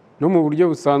 Yes. No mu buryo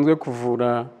busanzwe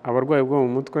kuvura abarwayi bwo mu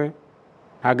mutwe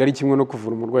ntago ari kimwe no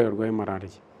kuvura umurwayi warwaye malaria.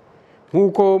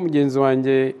 Nkuko mugenzi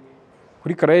wanjye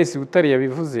kuri Karayesi Butare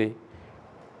yabivuze,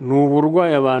 ni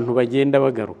uburwayi abantu bagenda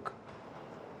bagaruka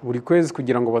buri kwezi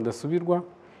kugira ngo badasubirwa.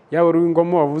 Yaba ari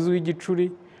ingoma wavuze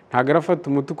w'igicuri ntago arafata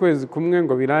umuti ukwezi kumwe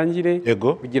ngo birangire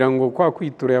kugira ngo kwa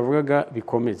kwitura yavugaga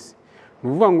bikomeze.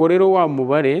 Nuvuga ngo rero wa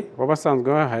mubare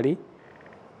wabasanzwe bahari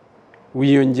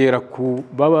wiyongera ku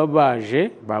baba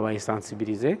baje babaye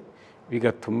sensibilize,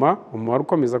 bigatuma umubare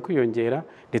ukomeza kwiyongera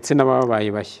ndetse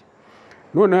n'ababaye bashya.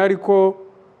 Noneho ariko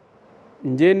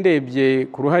ngendebye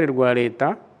ku ruhare rwa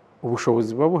leta,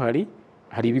 ubushobozi buba buhari,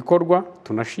 hari ibikorwa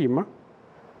tunashima.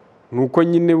 Nuko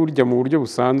nyine burya mu buryo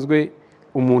busanzwe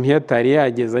umuntu yatari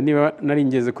yageza, niba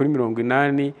naringeze kuri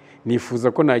 80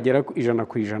 nifuza ko nagera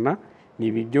 100%,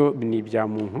 ni ibya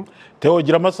muntu. Theo,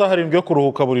 ugira amasaha 7 yo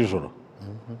kuruhuka buri joro?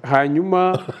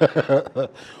 Hanyuma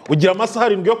ugira amasaha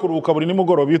 7 yo kuruhuka buri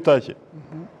nimugoroba bitashye?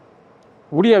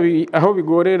 Buriya aho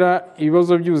bigorera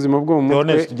ibibazo by'ubuzima bwo mu mutwe.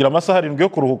 Honest, ugira amasaha 7 yo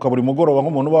kuruhuka buri mugoroba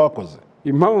nk'umuntu bawakoze?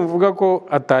 Impamvu mvuga ko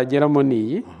atageramo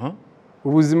niyi.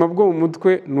 Ubuzima bwo mu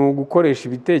mutwe ni ugukoresha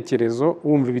ibitekerezo,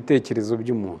 wumva ibitekerezo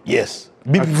by'umuntu. Yes.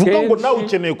 Bivuga ngo nawe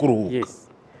ukeneye kuruhuka. Yes.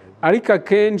 Ariko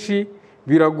akenshi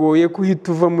biragoye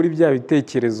kuhita uva muri bya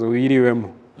bitekerezo wiriwemo.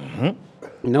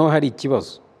 Naho hari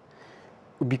ikibazo.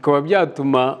 Bikaba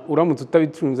byatuma uramutse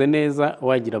utabicunze neza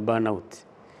wagira burnout.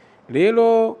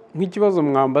 Rero nk'ikibazo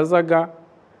mwambazaga,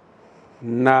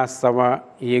 nasaba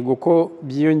yego ko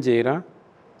byiyongera,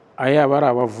 ayaba ari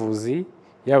abavuzi,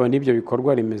 yaba n'ibyo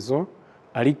bikorwa remezo,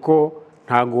 ariko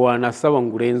ntago wanasaba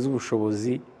ngo urenze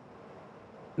ubushobozi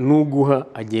n'uguha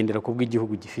agendera ku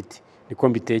bw'igihugu gifite. Niko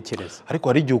mbitekereza. Ariko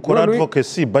hari igihe ukora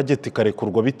advocacy budget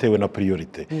ikarekurwa bitewe na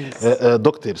priority.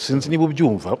 Dr sinzi niba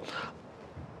ubyumva,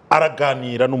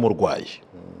 araganira n'umurwayi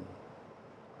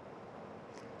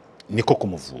niko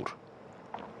kumuvura,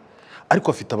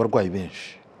 ariko afite abarwayi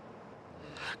benshi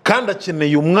kandi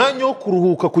akeneye umwanya wo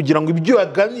kuruhuka kugira ngo ibyo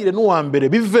yaganire n'uwa mbere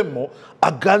bivemo,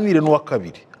 aganire n'uwa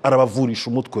kabiri. Arabavurisha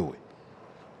umutwe we.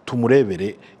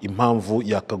 Tumurebere impamvu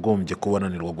yakagombye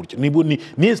kubananirwa gutyo.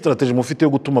 Ni strategy mufite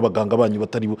yo gutuma abaganga banyu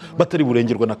batari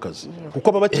burengerwa n'akazi, kuko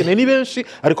aba bakeneye ni benshi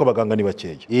ariko abaganga ni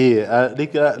bakeya.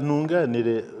 Reka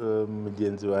nunganire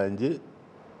mugenzi wanjye,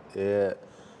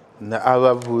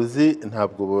 abavuzi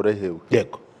ntabwo borohewe.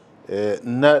 Yego.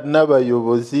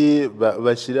 N'abayobozi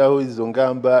bashyiraho izo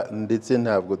ngamba ndetse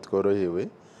ntabwo tworohewe,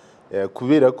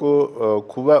 kubera ko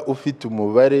kuba ufite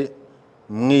umubare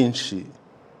mwinshi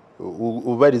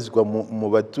ubarizwa mu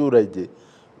baturage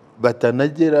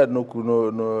batanagera no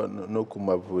ku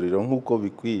mavuriro nk'uko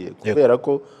bikwiye, kubera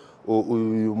ko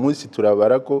uyu munsi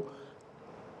turabara ko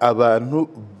abantu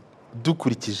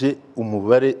dukurikije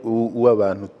umubare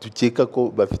w'abantu dukeka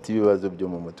ko bafite ibibazo byo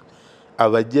mu mutwe,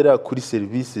 abagera kuri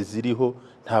serivisi ziriho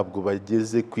ntabwo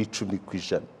bageze ku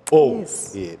 10%.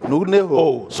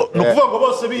 Noneho ni ukuvuga ngo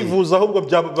bose bivuza ahubwo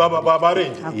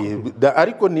babarengera.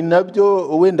 Ariko ni nabyo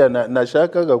wenda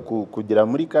nashakaga kugira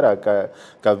muri kariya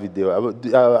ka video.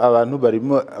 Abantu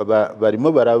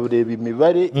barimo barareba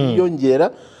imibare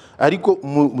yiyongera, ariko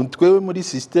twewe muri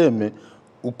systeme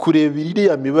ukureba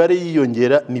iriya mibare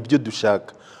yiyongera nibyo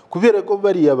dushaka, kubera ko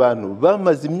bariya abantu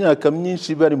bamaze imyaka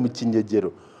myinshi bari mu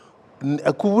kinyegero,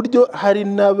 ku buryo hari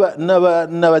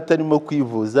n'abatarimo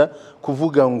kwivuza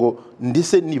kuvuga ngo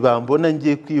ndetse nibambona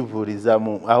ngiye kwivuriza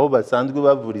aho basanzwe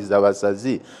bavuriza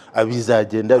abasazi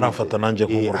bizagenda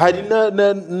hari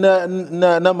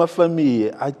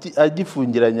n'amafamiye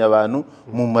agifungiranye abantu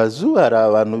mu mazu. Hari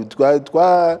abantu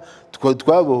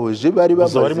twabohoje bari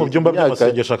bari mu byumba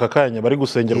by'amasengesho aka kanya bari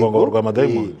gusengerwa ngo barwaye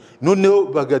amadayimoni, noneho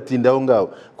bagatinda aho ngaho,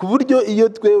 ku buryo iyo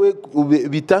twewe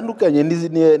bitandukanye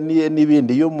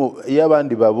n'ibindi iyo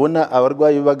abandi babona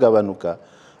abarwayi bagabanuka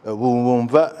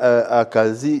bumva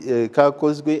akazi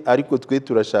kakozwe, ariko twe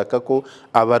turashaka ko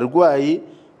abarwayi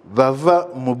bava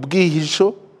mu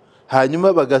bwihisho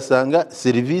hanyuma bagasanga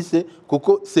serivisi,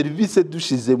 kuko serivisi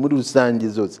dushize muri rusange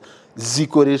zose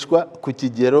zikoreshwa ku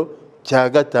kigero cya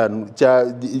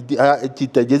 5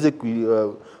 kitageze ku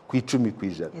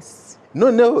 10%.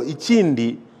 Noneho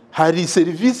ikindi, hari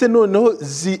serivisi noneho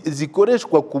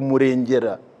zikoreshwa ku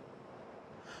murengera,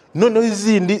 noneho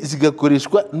izindi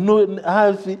zigakoreshwa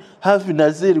hafi na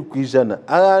 0%.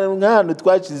 Ahantu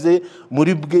twacize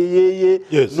muri bweyeye,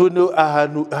 noneho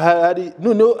ahantu hari,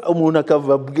 noneho umuntu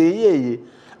akava bweyeye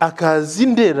akaza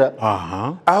Ndera,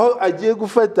 aho agiye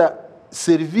gufata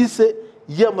serivisi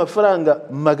y'amafaranga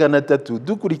 300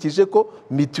 dukurikije ko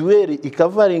mituweli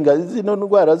ikavaringa zino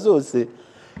ndwara zose,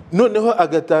 noneho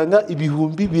agatanga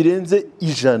ibihumbi birenze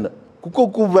 100, kuko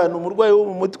kuvana umurwayi wo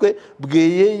mu mutwe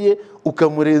bweyeye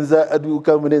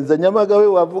ukamurenza Nyamagabe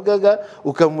wavugaga,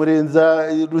 ukamurenza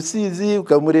Rusizi,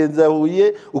 ukamurenza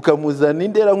Huye, ukamuzana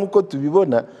Ndera nk'uko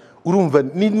tubibona. Urumva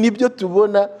nibyo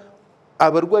tubona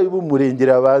abarwayi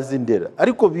b'umurengera bazi Ndera,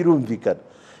 ariko birumvikana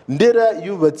Ndera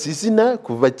yubatse izina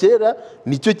kuva kera,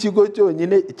 nicyo kigo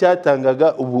cyonyine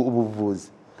cyatangaga ubuvuzi.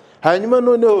 Hanyuma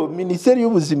noneho Minisiteri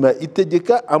y'Ubuzima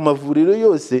itegeka amavuriro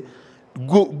yose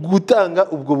gutanga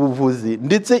ubwo buvuzi,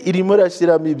 ndetse irimo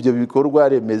rashyiramo ibyo bikorwa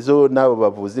remezo n'abo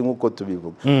bavuzi nk'uko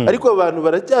tubivuga. Ariko abantu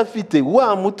baracyafite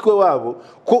wa mutwe wabo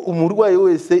ko umurwayi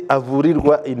wese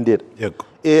avurirwa Ndera.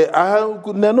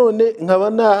 Nanone nkaba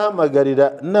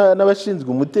nahamagarira n'abashinzwe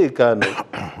umutekano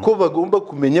ko bagomba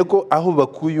kumenya ko aho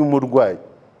bakuye umurwayi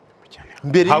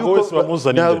mbere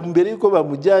yuko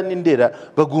bamujyana Ndera,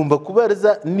 bagomba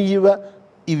kubaza niba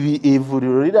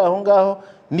ivuriro riri aho ngaho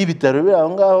n'ibitaro biri aho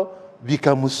ngaho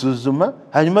bikamusuzuma,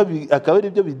 hanyuma akaba ari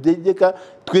byo bidegeka.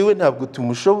 Twewe ntabwo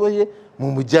tumushoboye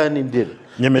mu mujyane Ndera.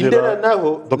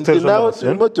 naho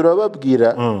turimo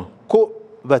turababwira ko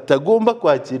batagomba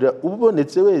kwakira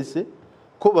ubonetse wese,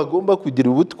 ko bagomba kugira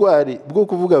ubutwari bwo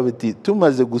kuvuga bati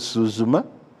tumaze gusuzuma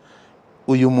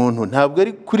uyu muntu ntabwo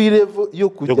ari kuri level yo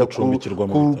kujya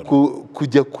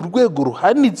ku rwego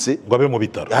ruhanitse ngo abe mu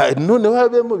bitaro, noneho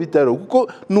abe mu bitaro, kuko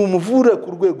ni umuvura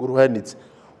ku rwego ruhanitse.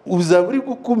 Uzaba uri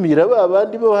gukumira ba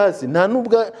bandi bo hasi, nta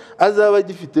nubwo azaba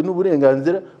agifite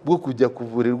n'uburenganzira bwo kujya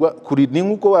kuvurirwa ni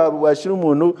nk'uko washyira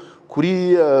umuntu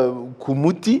ku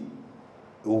muti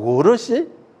woroshye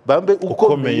bambe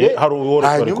ukomeye,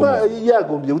 hanyuma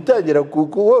yagombye gutangira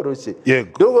kuworoshye.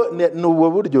 Ni ubwo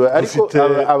buryo, ariko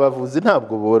abavuzi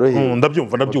ntabwo borohewe.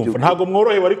 Ndabyumva ntabwo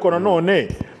mworohewe, ariko nanone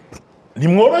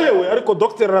ntimworohewe, ariko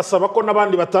dogiteri arasaba ko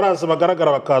n'abandi bataraza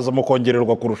bagaragara bakaza mu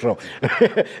kongererwa kurushaho.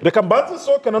 Reka mbanze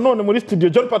sohoke nanone muri studio.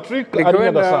 John Patrick ari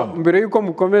Nyagasambu. Mbere yuko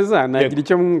mukomeza nagira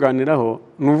icyo mwunganiraho,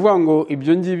 ni ukuvuga ngo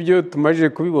ibyo ngibyo tumaze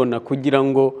kubibona kugira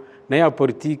ngo na ya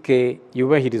politike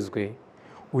yubahirizwe.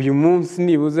 Uyu munsi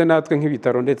nibuze natwe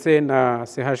nk'ibitaro ndetse na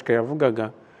CHK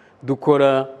yavugaga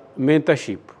dukora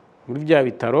mentorship muri bya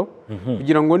bitaro,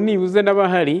 kugira ngo nibuze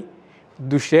n'abahari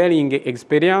dusharinge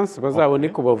experience bazabone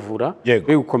kubavura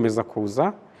be gukomeza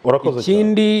kuza.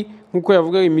 Ikindi nk'uko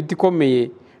yavuga imiti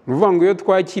ikomeye, ni ukuvuga ngo iyo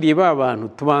twakiriye ba bantu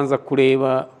tubanza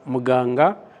kureba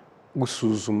muganga,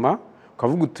 gusuzuma,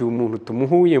 ukavuga uti umuntu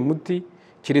tumuhuye muti,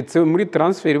 kiretse muri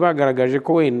transfer bagaragaje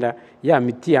ko wenda ya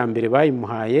miti ya mbere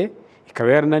bayimuhaye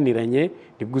ikaba yarananiranye,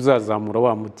 nibwo uzazamura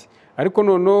wa muti. Ariko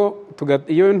noneho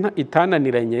iyo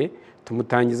itananiranye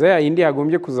tumutangiza ya yindi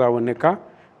yagombye kuzaboneka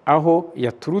aho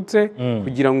yaturutse,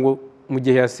 kugira ngo mu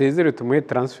gihe yasezerewe tumuhe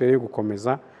transfer yo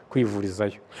gukomeza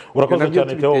kwivurizayo. Urakoze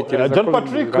cyane Theo. John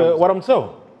Patrick waramutseho?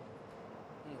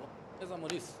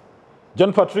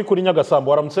 John Patrick uri Nyagasambu,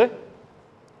 waramutse?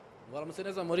 Waramutse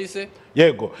neza Maurice.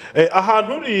 Yego.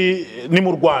 Ahantu ni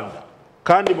mu Rwanda,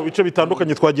 kandi mu bice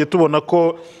bitandukanye twagiye tubona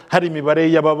ko hari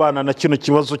imibare y'ababana na kino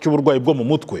kibazo cy'uburwayi bwo mu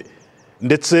mutwe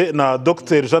ndetse na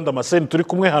Dr Jean Damascene turi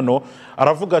kumwe hano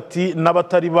aravuga ati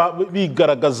n'abatari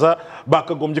bigaragaza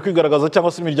bakagombye kwigaragaza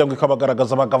cyangwa se imiryango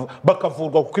ikabagaragaza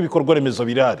bakavurwa kuko ibikorwa remezo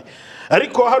birahari.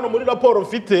 Ariko hano muri raporo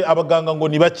mfite abaganga ngo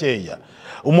ni bakeya.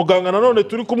 Umuganga nanone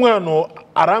turi kumwe hano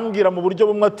arambwira mu buryo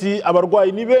bumwe ati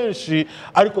abarwayi ni benshi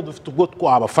ariko dufite ubwo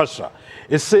twabafasha.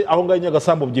 Ese aho ngaho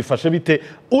Nyagasambu byifashe bite?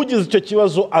 Ugize icyo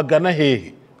kibazo agana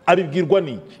hehe? Abibwirwa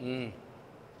n'iki?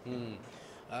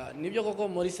 Nibyo koko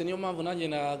Maurice, niyo mpamvu nanjye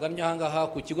nagannye ahangaha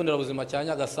ku kigo nderabuzima cya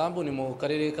Nyagasambu ni mu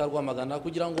karere ka Rwamagana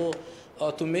kugira ngo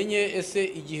tumenye ese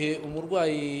igihe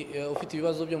umurwayi ufite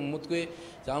ibibazo byo mu mutwe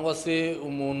cyangwa se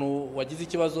umuntu wagize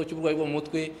ikibazo cy'uburwayi bwo mu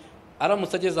mutwe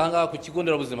aramutse ageze ahangaha ku kigo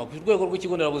nderabuzima, ku rwego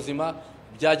rw'ikigo nderabuzima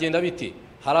byagenda bite?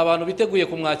 Hari abantu biteguye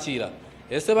kumwakira?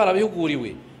 Ese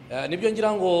barabihuguriwe? Nibyo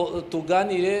ngira ngo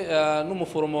tuganire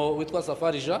n'umuforomo witwa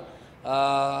Safarija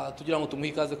tugira ngo tumuhe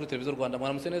ikaze kuri televiziyo Rwanda.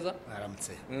 Mwaramutse neza?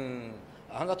 Mwaramutse.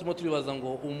 Ahangaha turimo turibaza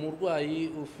ngo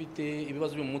umurwayi ufite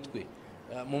ibibazo byo mu mutwe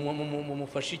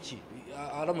mumufasha iki?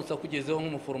 Aramutse akugezeho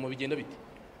nk'umuforomo bigenda bite?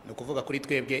 Ni ukuvuga kuri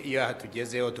twebwe iyo aha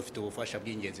tugezeho dufite ubufasha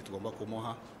bw'ingenzi tugomba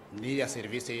kumuha. N'iya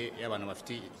serivisi y'abantu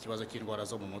bafite ikibazo cy'indwara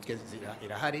zo mu mutwe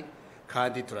irahari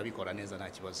kandi turabikora neza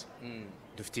nta kibazo.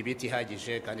 Dufite ibiti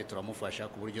ihagije kandi turamufasha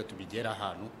ku buryo tubigera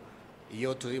ahantu.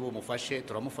 Iyo turi bumufashe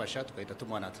turamufasha tukahita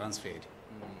tumuha na transfer.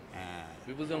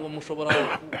 Bivuze ngo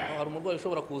hari umurwayi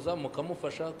ushobora kuza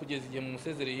mukamufasha kugeza igihe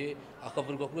mumusezereye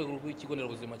akavurirwa ku rwego rw'ikigo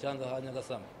nderabuzima cyangwa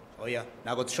Nyagasambu? Oya,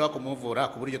 ntabwo dushobora kumuvura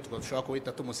ku buryo dushobora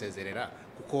kuhita tumusezerera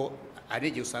kuko ari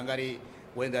igihe usanga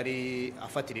wenda ari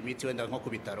afatira imiti wenda nko ku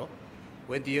bitaro,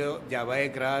 wenda iyo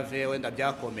byabaye grave wenda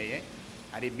byakomeye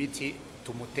hari imiti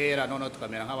tumutera noneho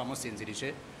tukamera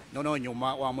nk'abamusinzirije, noneho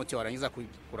nyuma wa muti warangiza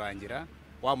kurangira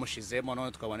wamushizemo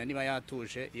noneho tukabona niba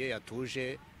yatuje. Iyo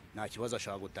yatuje nta kibazo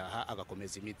ashobora gutaha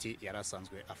agakomeza imiti yari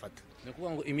asanzwe afata. Ni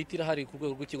ukuvuga ngo imiti irahari ku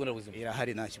rwego rw'ikigo nderabuzima?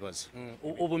 Irahari nta kibazo.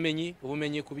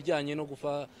 Ubumenyi ku bijyanye no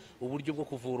gufa uburyo bwo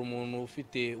kuvura umuntu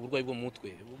ufite uburwayi bwo mu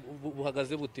mutwe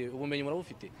buhagaze bute? Ubumenyi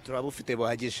murabufite? Turabufite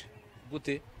buhagije.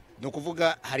 Gute? Ni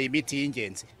ukuvuga hari imiti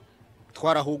y'ingenzi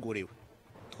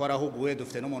twarahuguwe,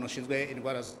 dufite n'umuntu ushinzwe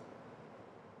indwara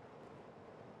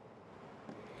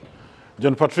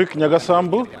John Patrick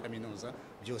Nyagasambu kaminuza,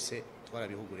 byose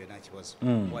twarabihuguriye nta kibazo.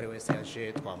 Uwo ari wese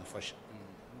yaje twamufasha.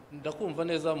 Ndakumva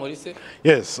neza Maurice?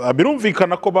 Yes,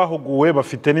 birumvikana ko bahuguwe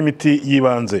bafite n'imiti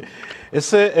yibanze.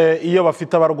 Ese iyo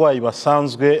bafite abarwayi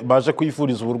basanzwe baje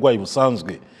kwifuriza uburwayi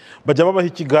busanzwe bajya babaha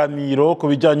ikiganiro ku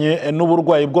bijyanye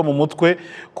n'uburwayi bwo mu mutwe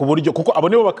ku buryo kuko abo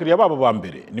nibo bakiriya babo ba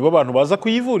mbere, nibo bantu baza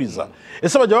kuyivuriza.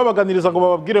 Ese bajya babaganiriza ngo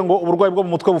bababwire ngo uburwayi bwo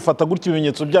mu mutwe bufata gutya,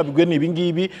 ibimenyetso byabigwe ni ibi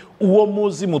ngibi, uwo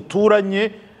muzi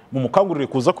muturanye mumukangurire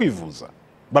kuza kwivuza?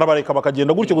 Barabareka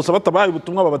bakagenda gutyo gusa batabaye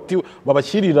ubutumwa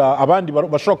babashyirira abandi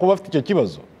bashobora kuba bafite icyo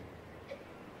kibazo?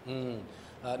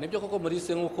 Nibyo koko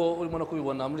Maurice, nk'uko urimo no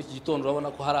kubibona muri iki gitondo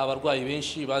urabona ko hari abarwayi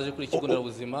benshi baje kuri ikigo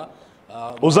nderabuzima.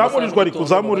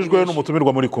 Uzamurijwe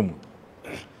n'umutumirwa muri kumwe.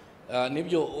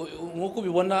 Nibyo nk'uko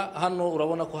ubibona hano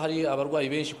urabona ko hari abarwayi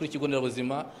benshi kuri ikigo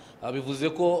nderabuzima. Bivuze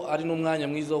ko ari n'umwanya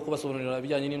mwiza wo kubasobanurira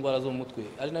ibijyanye n'indwara zo mu mutwe.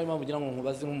 Ari nayo mpamvu ngira ngo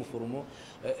nkubaze nk'umuforomo,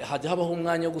 hajya habaho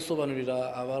umwanya wo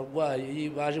gusobanurira abarwayi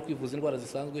baje kwivuza indwara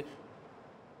zisanzwe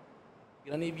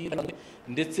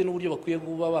ndetse n'uburyo bakwiye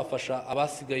kuba bafasha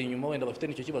abasigaye inyuma wenda bafite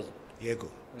n'icyo kibazo? Yego,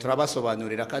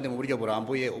 turabasobanurira kandi mu buryo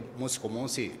burambuye umunsi ku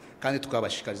munsi, kandi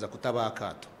tukabashishikariza kutabaha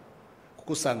akato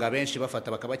kuko usanga benshi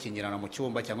bafata bakabakingirana mu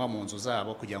cyumba cyangwa mu nzu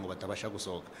zabo kugira ngo batabasha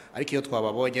gusohoka. Ariko iyo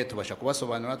twababonye tubasha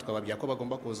kubasobanurira, tukababwira ko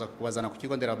bagomba kuza kubazana ku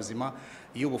kigo nderabuzima.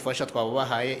 Iyo ubufasha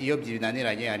twabubahaye, iyo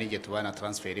binaniranye hari igihe tubana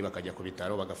transferi bakajya ku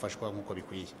bitaro bagafashwa nk'uko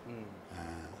bikwiye.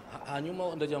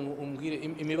 Hanyuma ndagira ngo umbwire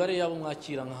imibare yabo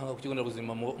mwakira nk'aha ku kigo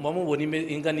nderabuzima muba mubona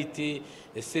ingana ite?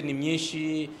 Ese ni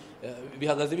myinshi?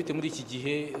 Bihagaze bite muri iki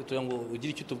gihe? Tugira ngo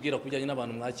ugire icyo utubwira ku bijyanye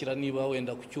n'abantu mwakira, niba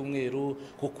wenda ku cyumweru,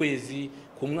 ku kwezi,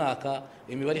 ku mwaka,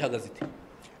 imibare ihagaze ite?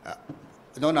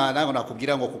 Ntabwo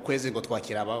nakubwira ngo ku kwezi ngo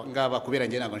twakira abangaba kubera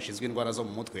njye ntabwo nshinzwe indwara zo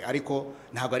mu mutwe, ariko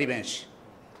ntabwo ari benshi.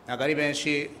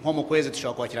 Nko mu kwezi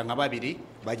dushobora kwakira nka 2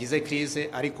 bagize crise,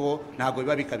 ariko ntabwo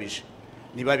biba bikabije.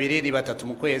 Ni 2 ni 3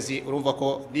 mu kwezi. Urumva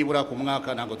ko nibura ku mwaka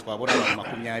ntabwo twabura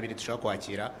abantu 20 dushobora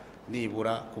kwakira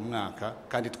nibura ku mwaka,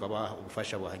 kandi twabaha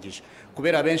ubufasha buhagije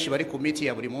kubera abenshi bari ku miti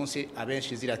ya buri munsi.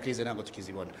 Abenshi zira crise ntabwo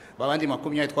tukizibona. Babandi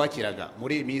 20 twakiraga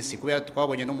muri minsi kubera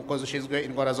twabonye n'umukozi ushinzwe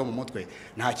indwara zo mu mutwe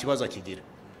nta kibazo akigira.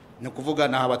 Ni ukuvuga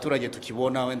nta abaturage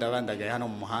tukibona wenda bandagaye hano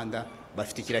mu muhanda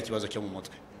bafite kiriya kibazo cyo mu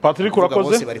mutwe. Patrick,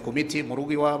 urakoze. Bose bari ku miti mu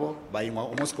rugo iwabo,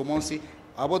 bayinywa umunsi ku munsi.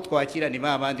 Abo twakira ni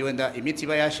babandi wenda imiti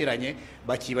bayashiranye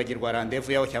bakibagirwa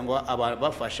rendezvous yaho cyangwa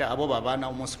abafasha abo babana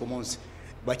umunsi ku munsi.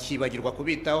 bakibagirwa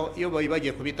kubitaho. Iyo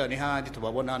bagiye kubitaho ni handi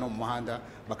tubabona hano mu muhanda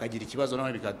bakagira ikibazo,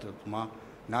 none bigatuma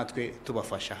natwe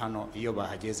tubafasha hano iyo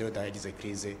bahageze badahagize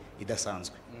crise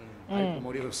idasanzwe. Ariko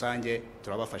muri rusange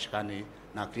turabafasha kandi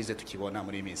nta crise tukibona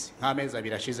muri minsi nk'amezi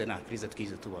 2 ashize, nta crise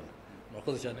twize tubona.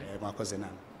 Murakoze cyane. Mwakoze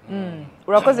namwe.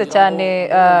 Urakoze cyane.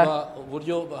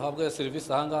 Uburyo bahabwa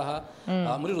serivisi ahangaha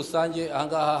muri rusange,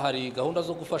 ahangaha hari gahunda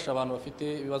zo gufasha abantu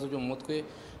bafite ibibazo byo mu mutwe,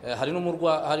 hari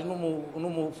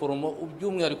n'umuforomo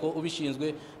by'umwihariko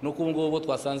ubishinzwe, nuko ubu ngubu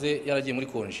twasanze yaragiye muri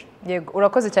konji. Yego,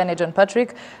 urakoze cyane John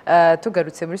Patrick.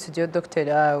 Tugarutse muri studio Dr.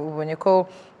 ubonye ko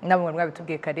namwe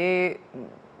mwabitubwiye kare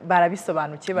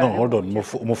barabisobanukiye. Hold on,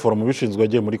 umuforomo ubishinzwe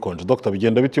agiye muri konji. Dr.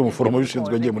 bigenda biti umuforomo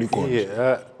ubishinzwe agiye muri konji?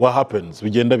 What happens?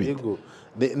 Bigenda bite?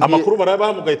 Amakuru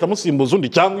barabaha mugahita musimbuza undi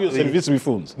cyangwa iyo serivisi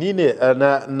bifunze?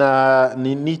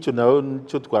 Nine nicyo nawe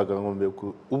cyo twagangombe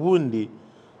ku ubundi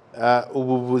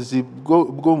ubuvuzi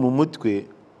bwo mu mutwe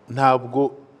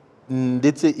ntabwo,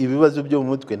 ndetse ibibazo byo mu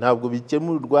mutwe ntabwo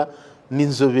bikemurwa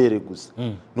n'inzobere gusa.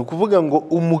 Ni ukuvuga ngo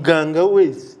umuganga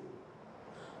wese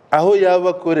aho yaba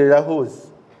akorera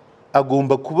hose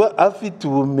agomba kuba afite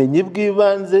ubumenyi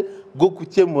bw'ibanze bwo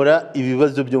gukemura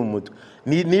ibibazo byo mu mutwe.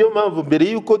 Niyo mpamvu mbere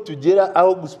y'uko tugera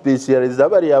aho guspecializa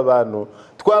bariya abantu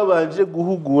twabanje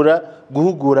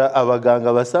guhugura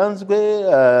abaganga basanzwe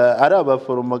ari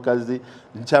abaforomokazi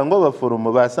cyangwa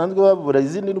abaforomo basanzwe bavura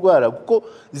izindi ndwara, kuko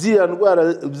ziriya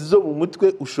ndwara zo mu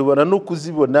mutwe ushobora no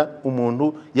kuzibona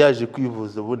umuntu yaje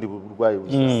kwivuza ubundi burwayi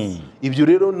busanzwe. Ibyo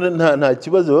rero nta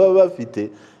kibazo baba bafite,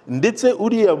 ndetse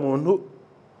uriya muntu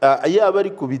yaba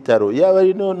ari ku bitaro yaba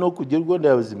ari no ku kigo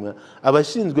nderabuzima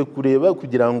abashinzwe kureba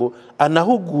kugira ngo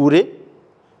anahugure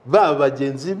ba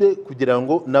bagenzi be kugira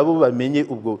ngo nabo bamenye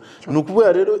ubwo. Ni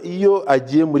ukuvuga rero iyo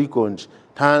agiye muri konji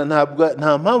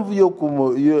nta mpamvu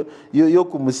yo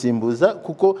kumusimbuza,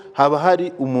 kuko haba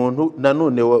hari umuntu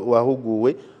nanone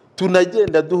wahuguwe.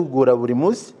 Tunagenda duhugura buri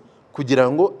munsi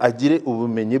kugira ngo agire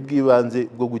ubumenyi bw'ibanze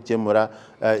bwo gukemura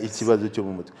ikibazo cyo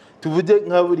mu mutwe. Tuvuge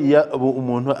nka buriya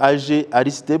umuntu aje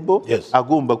ari stable,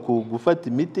 agomba gufata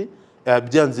imiti,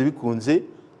 byanze bikunze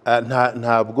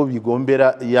ntabwo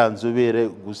bigombera yanzobere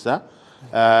gusa.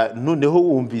 Noneho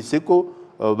wumvise ko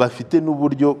bafite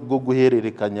n'uburyo bwo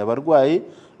guhererekanya abarwayi,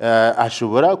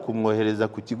 ashobora kumwohereza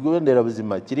ku kigo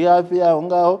nderabuzima kiri hafi yaho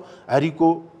ngaho,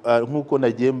 ariko nk'uko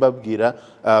nagiye mbabwira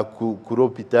kuri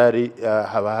hopitali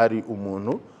haba hari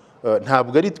umuntu,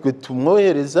 ntabwo ari twe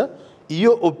tumwohereza.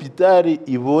 Iyo hopitali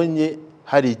ibonye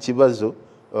hari ikibazo,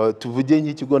 tuvuge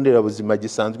nk'ikigo nderabuzima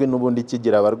gisanzwe n'ubundi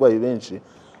kigira abarwayi benshi,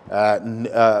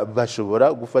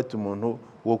 bashobora gufata umuntu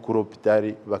wo kuri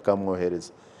hopitali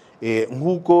bakamwohereza.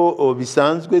 Nk'uko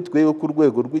bisanzwe twebwe ku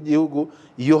rwego rw'igihugu,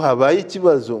 iyo habaye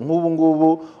ikibazo nk'ubu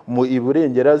ngubu mu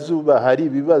Iburengerazuba hari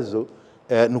ibibazo,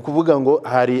 ni ukuvuga ngo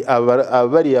hari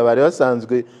bariya bari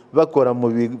basanzwe bakora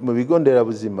mu bigo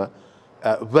nderabuzima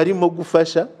barimo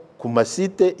gufasha ku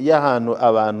masite y'ahantu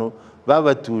abantu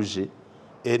babatuje.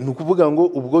 Ni ukuvuga ngo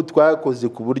ubwo twakoze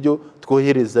ku buryo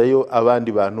twoherezayo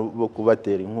abandi bantu bo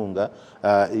kubatera inkunga,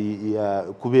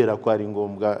 kubera ko ari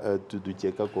ngombwa,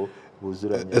 dukeka ko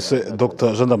buzuranye. Ese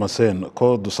Dr. Jean Damascene,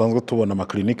 ko dusanzwe tubona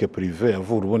amaklinike prive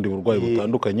avura ubundi burwayi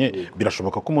butandukanye,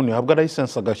 birashoboka ko umuntu yahabwa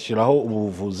license agashyiraho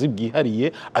ubuvuzi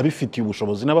bwihariye abifitiye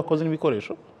ubushobozi n'abakozi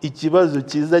n'ibikoresho? Ikibazo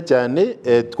cyiza cyane,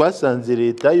 twasanze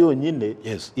leta yonyine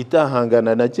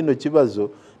itahangana na kino kibazo.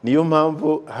 Niyo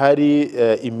mpamvu hari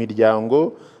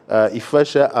imiryango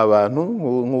ifasha abantu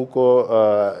nk'uko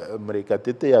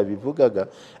Murekatete yabivugaga,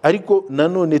 ariko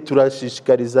nanone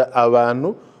turashishikariza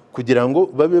abantu kugira ngo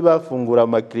babe bafungura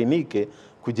amaklinike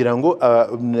kugira ngo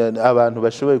abantu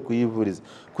bashobore kuyivuriza.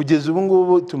 Kugeza ubu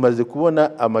ngubu tumaze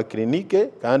kubona amaklinike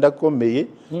kandi akomeye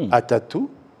 3,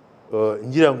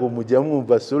 ngira ngo mujya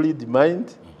mwumva Solid Mind,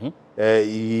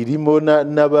 irimo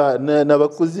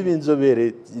n'abakozi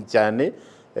b'inzobere cyane,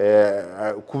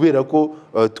 kubera ko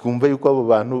twumva yuko abo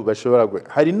bantu bashobora.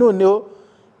 Hari noneho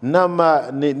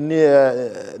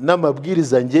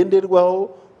n'amabwiriza ngenderwaho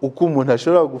uko umuntu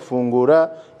ashobora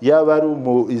gufungura, yaba ari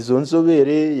izo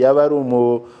nzobere, yaba ari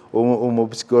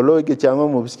umupsikologe cyangwa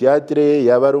umupsikiatre,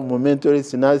 yaba ari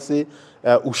umumentorist nurse,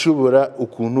 ushobora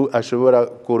ukuntu ashobora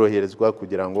koroherezwa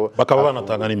kugira ngo bakaba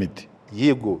banatanga n'imiti.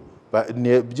 Yego,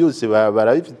 byose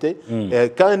barabifite,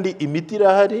 kandi imiti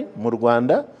irahari mu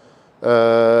Rwanda,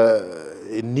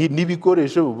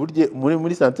 n'ibikoresho buryo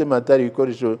muri santé mentale.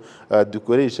 Ibikoresho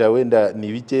dukoresha wenda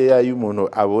ni bikeya, iyo umuntu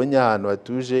abonye ahantu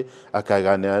hatuje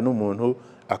akaganira n'umuntu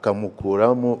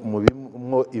akamukuramo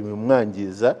mu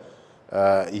ibimwangiza,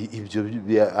 ibyo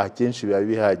akenshi biba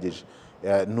bihagije.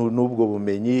 N'ubwo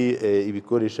bumenyi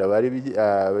ibikoresho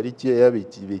bikeya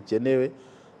bikenewe,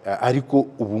 ariko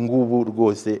ubu ngubu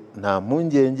rwose nta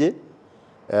mpungenge.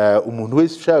 Umuntu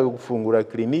wese ushaka gufungura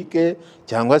clinique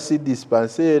cyangwa se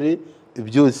dispensaire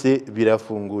byose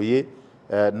birafunguye,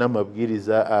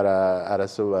 n'amabwiriza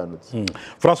arasobanutse.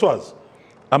 Françoise,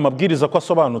 amabwiriza ko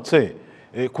asobanutse,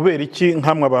 kubera iki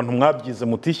nkamwe abantu mwabyize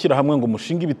mutishyira hamwe ngo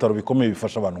mushinge ibitaro bikomeye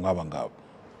bifasha abantu nk'aba ngaba?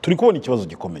 Turi kubona ikibazo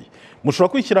gikomeye.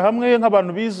 Mushobora kwishyira hamwe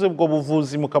nk'abantu bize ubwo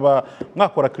buvuzi mukaba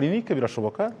mwakora clinique,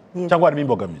 birashoboka cyangwa harimo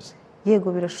imbogamizi?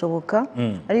 Yego birashoboka,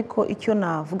 ariko icyo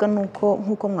navuga nuko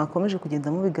nkuko mwakomeje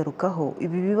kugenda mubigarukaho,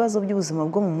 ibi bibazo by'ubuzima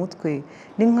bwo mu mutwe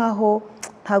ni nkaho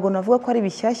ntago navuga ko ari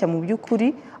bishyashya mu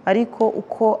by'ukuri, ariko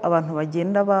uko abantu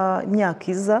bagenda imyaka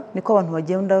iza niko abantu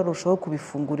bagenda barushaho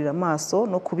kubifungurira amaso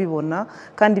no kubibona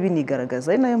kandi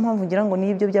binigaragaza. Ari nayo mpamvu ngira ngo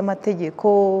n'ibyo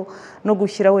by'amategeko no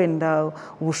gushyira wenda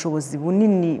ubushobozi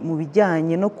bunini mu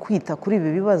bijyanye no kwita kuri ibi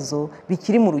bibazo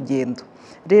bikiri mu rugendo.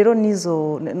 Rero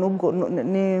nizo nubwo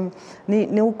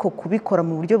ni uko kubikora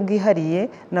mu buryo bwihariye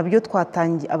nabyo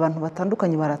twatangiye, abantu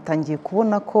batandukanye baratangiye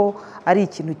kubona ko ari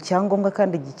ikintu cyangombwa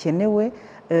kandi gikenewe,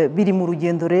 biri mu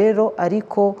rugendo rero,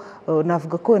 ariko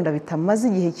navuga ko wenda bitamaze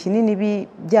igihe kinini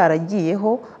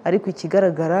byaragiyeho, ariko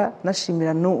ikigaragara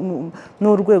nashimira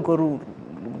n'urwego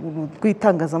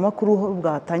rw'itangazamakuru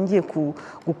bwatangiye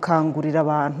gukangurira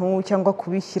abantu cyangwa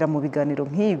kubishyira mu biganiro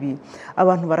nk'ibi,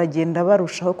 abantu baragenda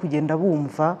barushaho kugenda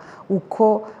bumva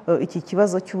uko iki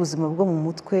kibazo cy'ubuzima bwo mu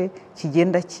mutwe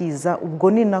kigenda kiza. Ubwo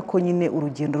ni nako nyine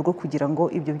urugendo rwo kugira ngo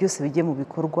ibyo byose bijye mu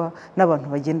bikorwa n'abantu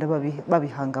bagenda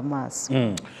babihanga amaso.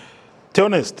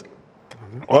 Theoneste,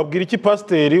 wabwira iki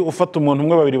pasiteri ufata umuntu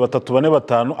umwe, babiri, batatu, bane,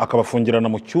 batanu akabafungirana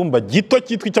mu cyumba gito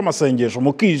cyitwa icy'amasengesho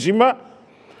mu kijima,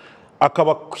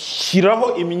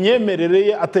 akabashyiraho imyemerere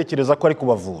ye atekereza ko ari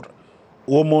kubavura?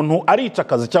 Uwo muntu arica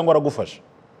akazi cyangwa aragufasha?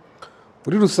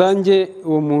 Muri rusange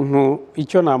uwo muntu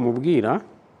icyo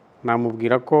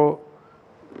namubwira ko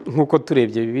nk'uko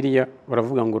turebye Bibiliya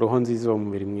baravuga ngo roho nziza iba mu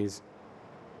mubiri mwiza.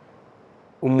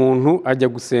 Umuntu ajya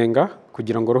gusenga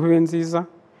kugira ngo roho ibe nziza,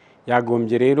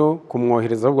 yagombye rero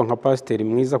kumwohereza ahubwo nka pasiteri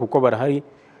mwiza, kuko barahari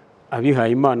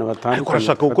abihaye Imana batandukanye. Ariko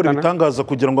arashaka gukora ibitangaza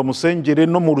kugira ngo amusengere,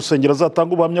 no mu rusengero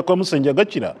azatanga ubuhamya ko yamusengeye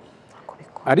agakira?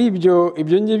 Ari ibyo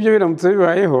ngibyo biramutse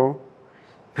bibayeho,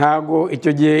 ntago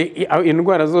icyo gihe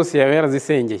indwara zose yaba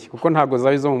yarazisengeye, kuko ntago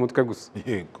zaba izo mu mutwe gusa.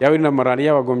 Yaba ari na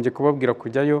malariya bagombye kubabwira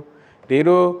kujyayo.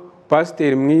 Rero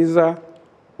pasiteri mwiza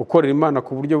ukorera Imana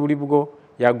ku buryo buri bwo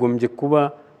yagombye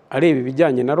kuba areba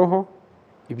ibijyanye na roho,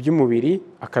 iby'umubiri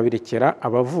akabirekera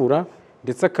abavura,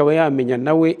 ndetse akaba yamenya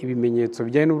nawe ibimenyetso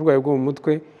bijyanye n'uburwayi bwo mu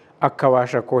mutwe,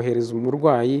 akabasha kohereza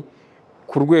umurwayi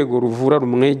ku rwego ruvura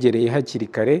rumwegereye hakiri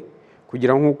kare,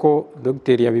 kugira nk'uko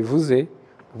dogiteri yabivuze,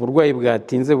 uburwayi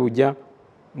bwatinze bujya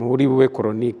muri bube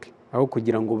koronike aho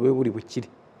kugira ngo bube buri bukire.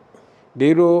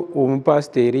 Rero uwo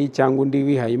mupasiteri cyangwa undi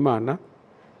wihaye Imana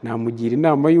namugira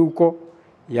inama y'uko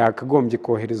yakagombye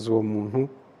kohereza uwo muntu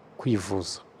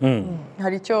kwivuza.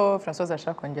 Hari icyo Françoise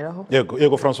ashaka kongeraho?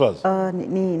 Yego Françoise.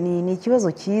 Ni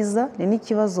ikibazo cyiza, ni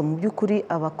n'ikibazo mu by'ukuri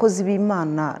abakozi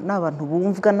b'Imana n'abantu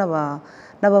bumvwa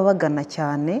n'ababagana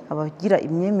cyane, abagira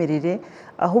imyemerere,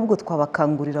 ahubwo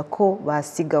twabakangurira ko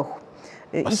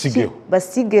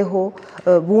basigeho,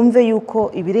 bumve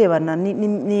yuko ibirebana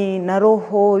na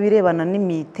roho, ibirebana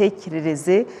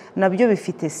n'imitekerereze nabyo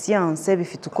bifite siyanse,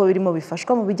 bifite uko birimo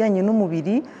bifashwa mu bijyanye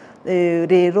n'umubiri.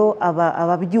 Rero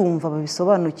ababyumva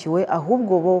babisobanukiwe,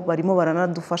 ahubwo bo barimo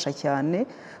baranadufasha cyane,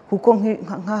 kuko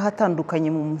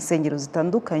nk'ahatandukanye mu nsengero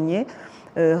zitandukanye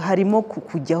harimo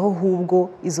kujyaho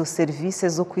ahubwo izo serivisi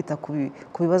zo kwita ku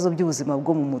bibazo by'ubuzima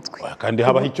bwo mu mutwe. Kandi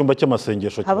habaho icyumba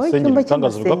cy'amasengesho,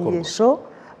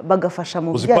 bagafasha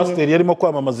mu bijyanye. Uzi pasiteri yarimo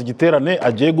kwamamaza igiterane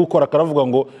agiye gukora, akaravuga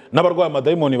ngo n'abarwaye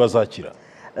amadayimoni bazakira.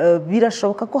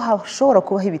 Birashoboka ko hashobora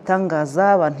kubaho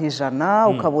ibitangaza abantu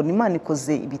 100, ukabona Imana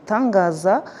ikoze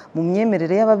ibitangaza mu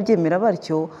myemerere y'ababyemera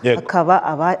batyo, hakaba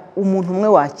umuntu umwe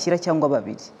wakira cyangwa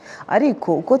babiri.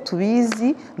 Ariko uko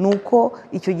tubizi ni uko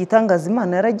icyo gitangaza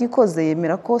Imana yaragikoze,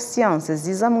 yemera ko siyanse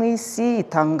ziza mu isi,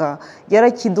 itanga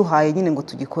yarakiduhaye nyine ngo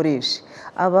tugikoreshe.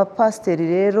 Abapasiteri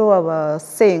rero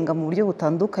abasenga mu buryo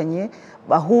butandukanye,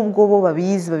 ahubwo bo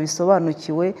babizi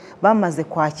babisobanukiwe, bamaze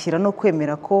kwakira no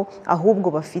kwemera ko ahubwo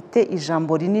bafite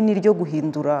ijambo rinini ryo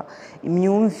guhindura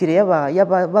imyumvire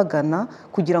y'ababagana,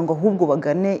 kugira ngo ahubwo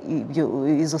bagane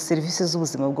izo serivisi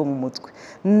z'ubuzima bwo mu mutwe.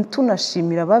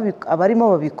 Tunashimira abarimo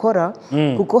babikora,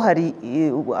 kuko hari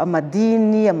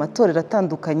amadini, amatorero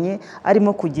atandukanye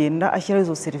arimo kugenda ashyiraho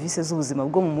izo serivisi z'ubuzima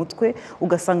bwo mu mutwe,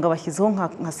 ugasanga bashyizeho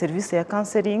nka serivisi ya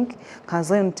counseling, nka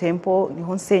Zion Temple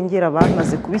niho nsengera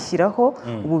bamaze kubishyiraho,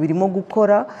 Congo ubu birimo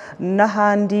gukora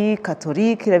n'ahandi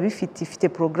Catholique irabifite, ifite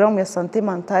porogaramu ya sante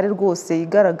mentale rwose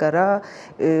igaragara,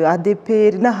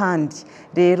 ADPR n'ahandi.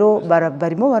 Rero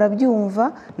barimo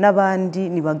barabyumva, n'abandi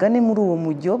nibagane muri uwo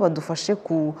mujyo badufashe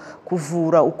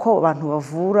kuvura uko abantu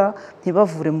bavura,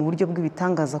 ntibavure mu buryo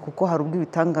bw'ibitangaza, kuko hari ubwo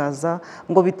ibitangaza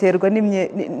ngo biterwa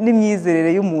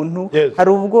n'imyizerere y'umuntu. Hari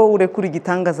ubwo urekura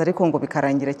igitangaza ariko ngo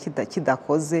bikarangira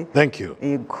kidakoze. Thank you.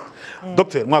 Yego.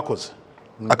 Dr. mwakoze.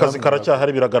 Akazi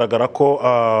karacyahari, biragaragara ko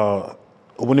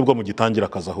ubu nibwo mugitangira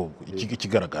akazi ahubwo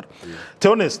ikigaragara.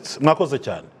 Theonest, mwakoze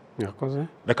cyane. Mwakoze.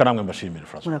 Reka namwe mbashimire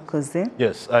François. Murakoze.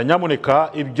 Yes, nyamuneka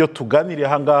ibyo tuganiriye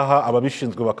aha ngaha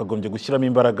ababishinzwe bakagombye gushyiramo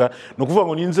imbaraga, no kuvuga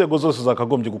ngo ni inzego zose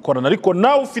zakagombye gukorana, ariko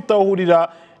nawe ufite aho uhurira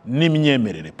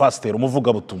n'imyemerere, pasiteri,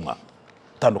 umuvugabutumwa,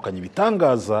 tandukanye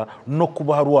ibitangaza no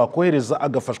kuba hari wakohereza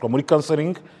agafashwa muri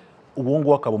counseling, ubu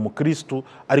ngubu akaba umukristo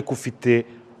ariko ufite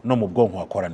no mu bwonko hakorana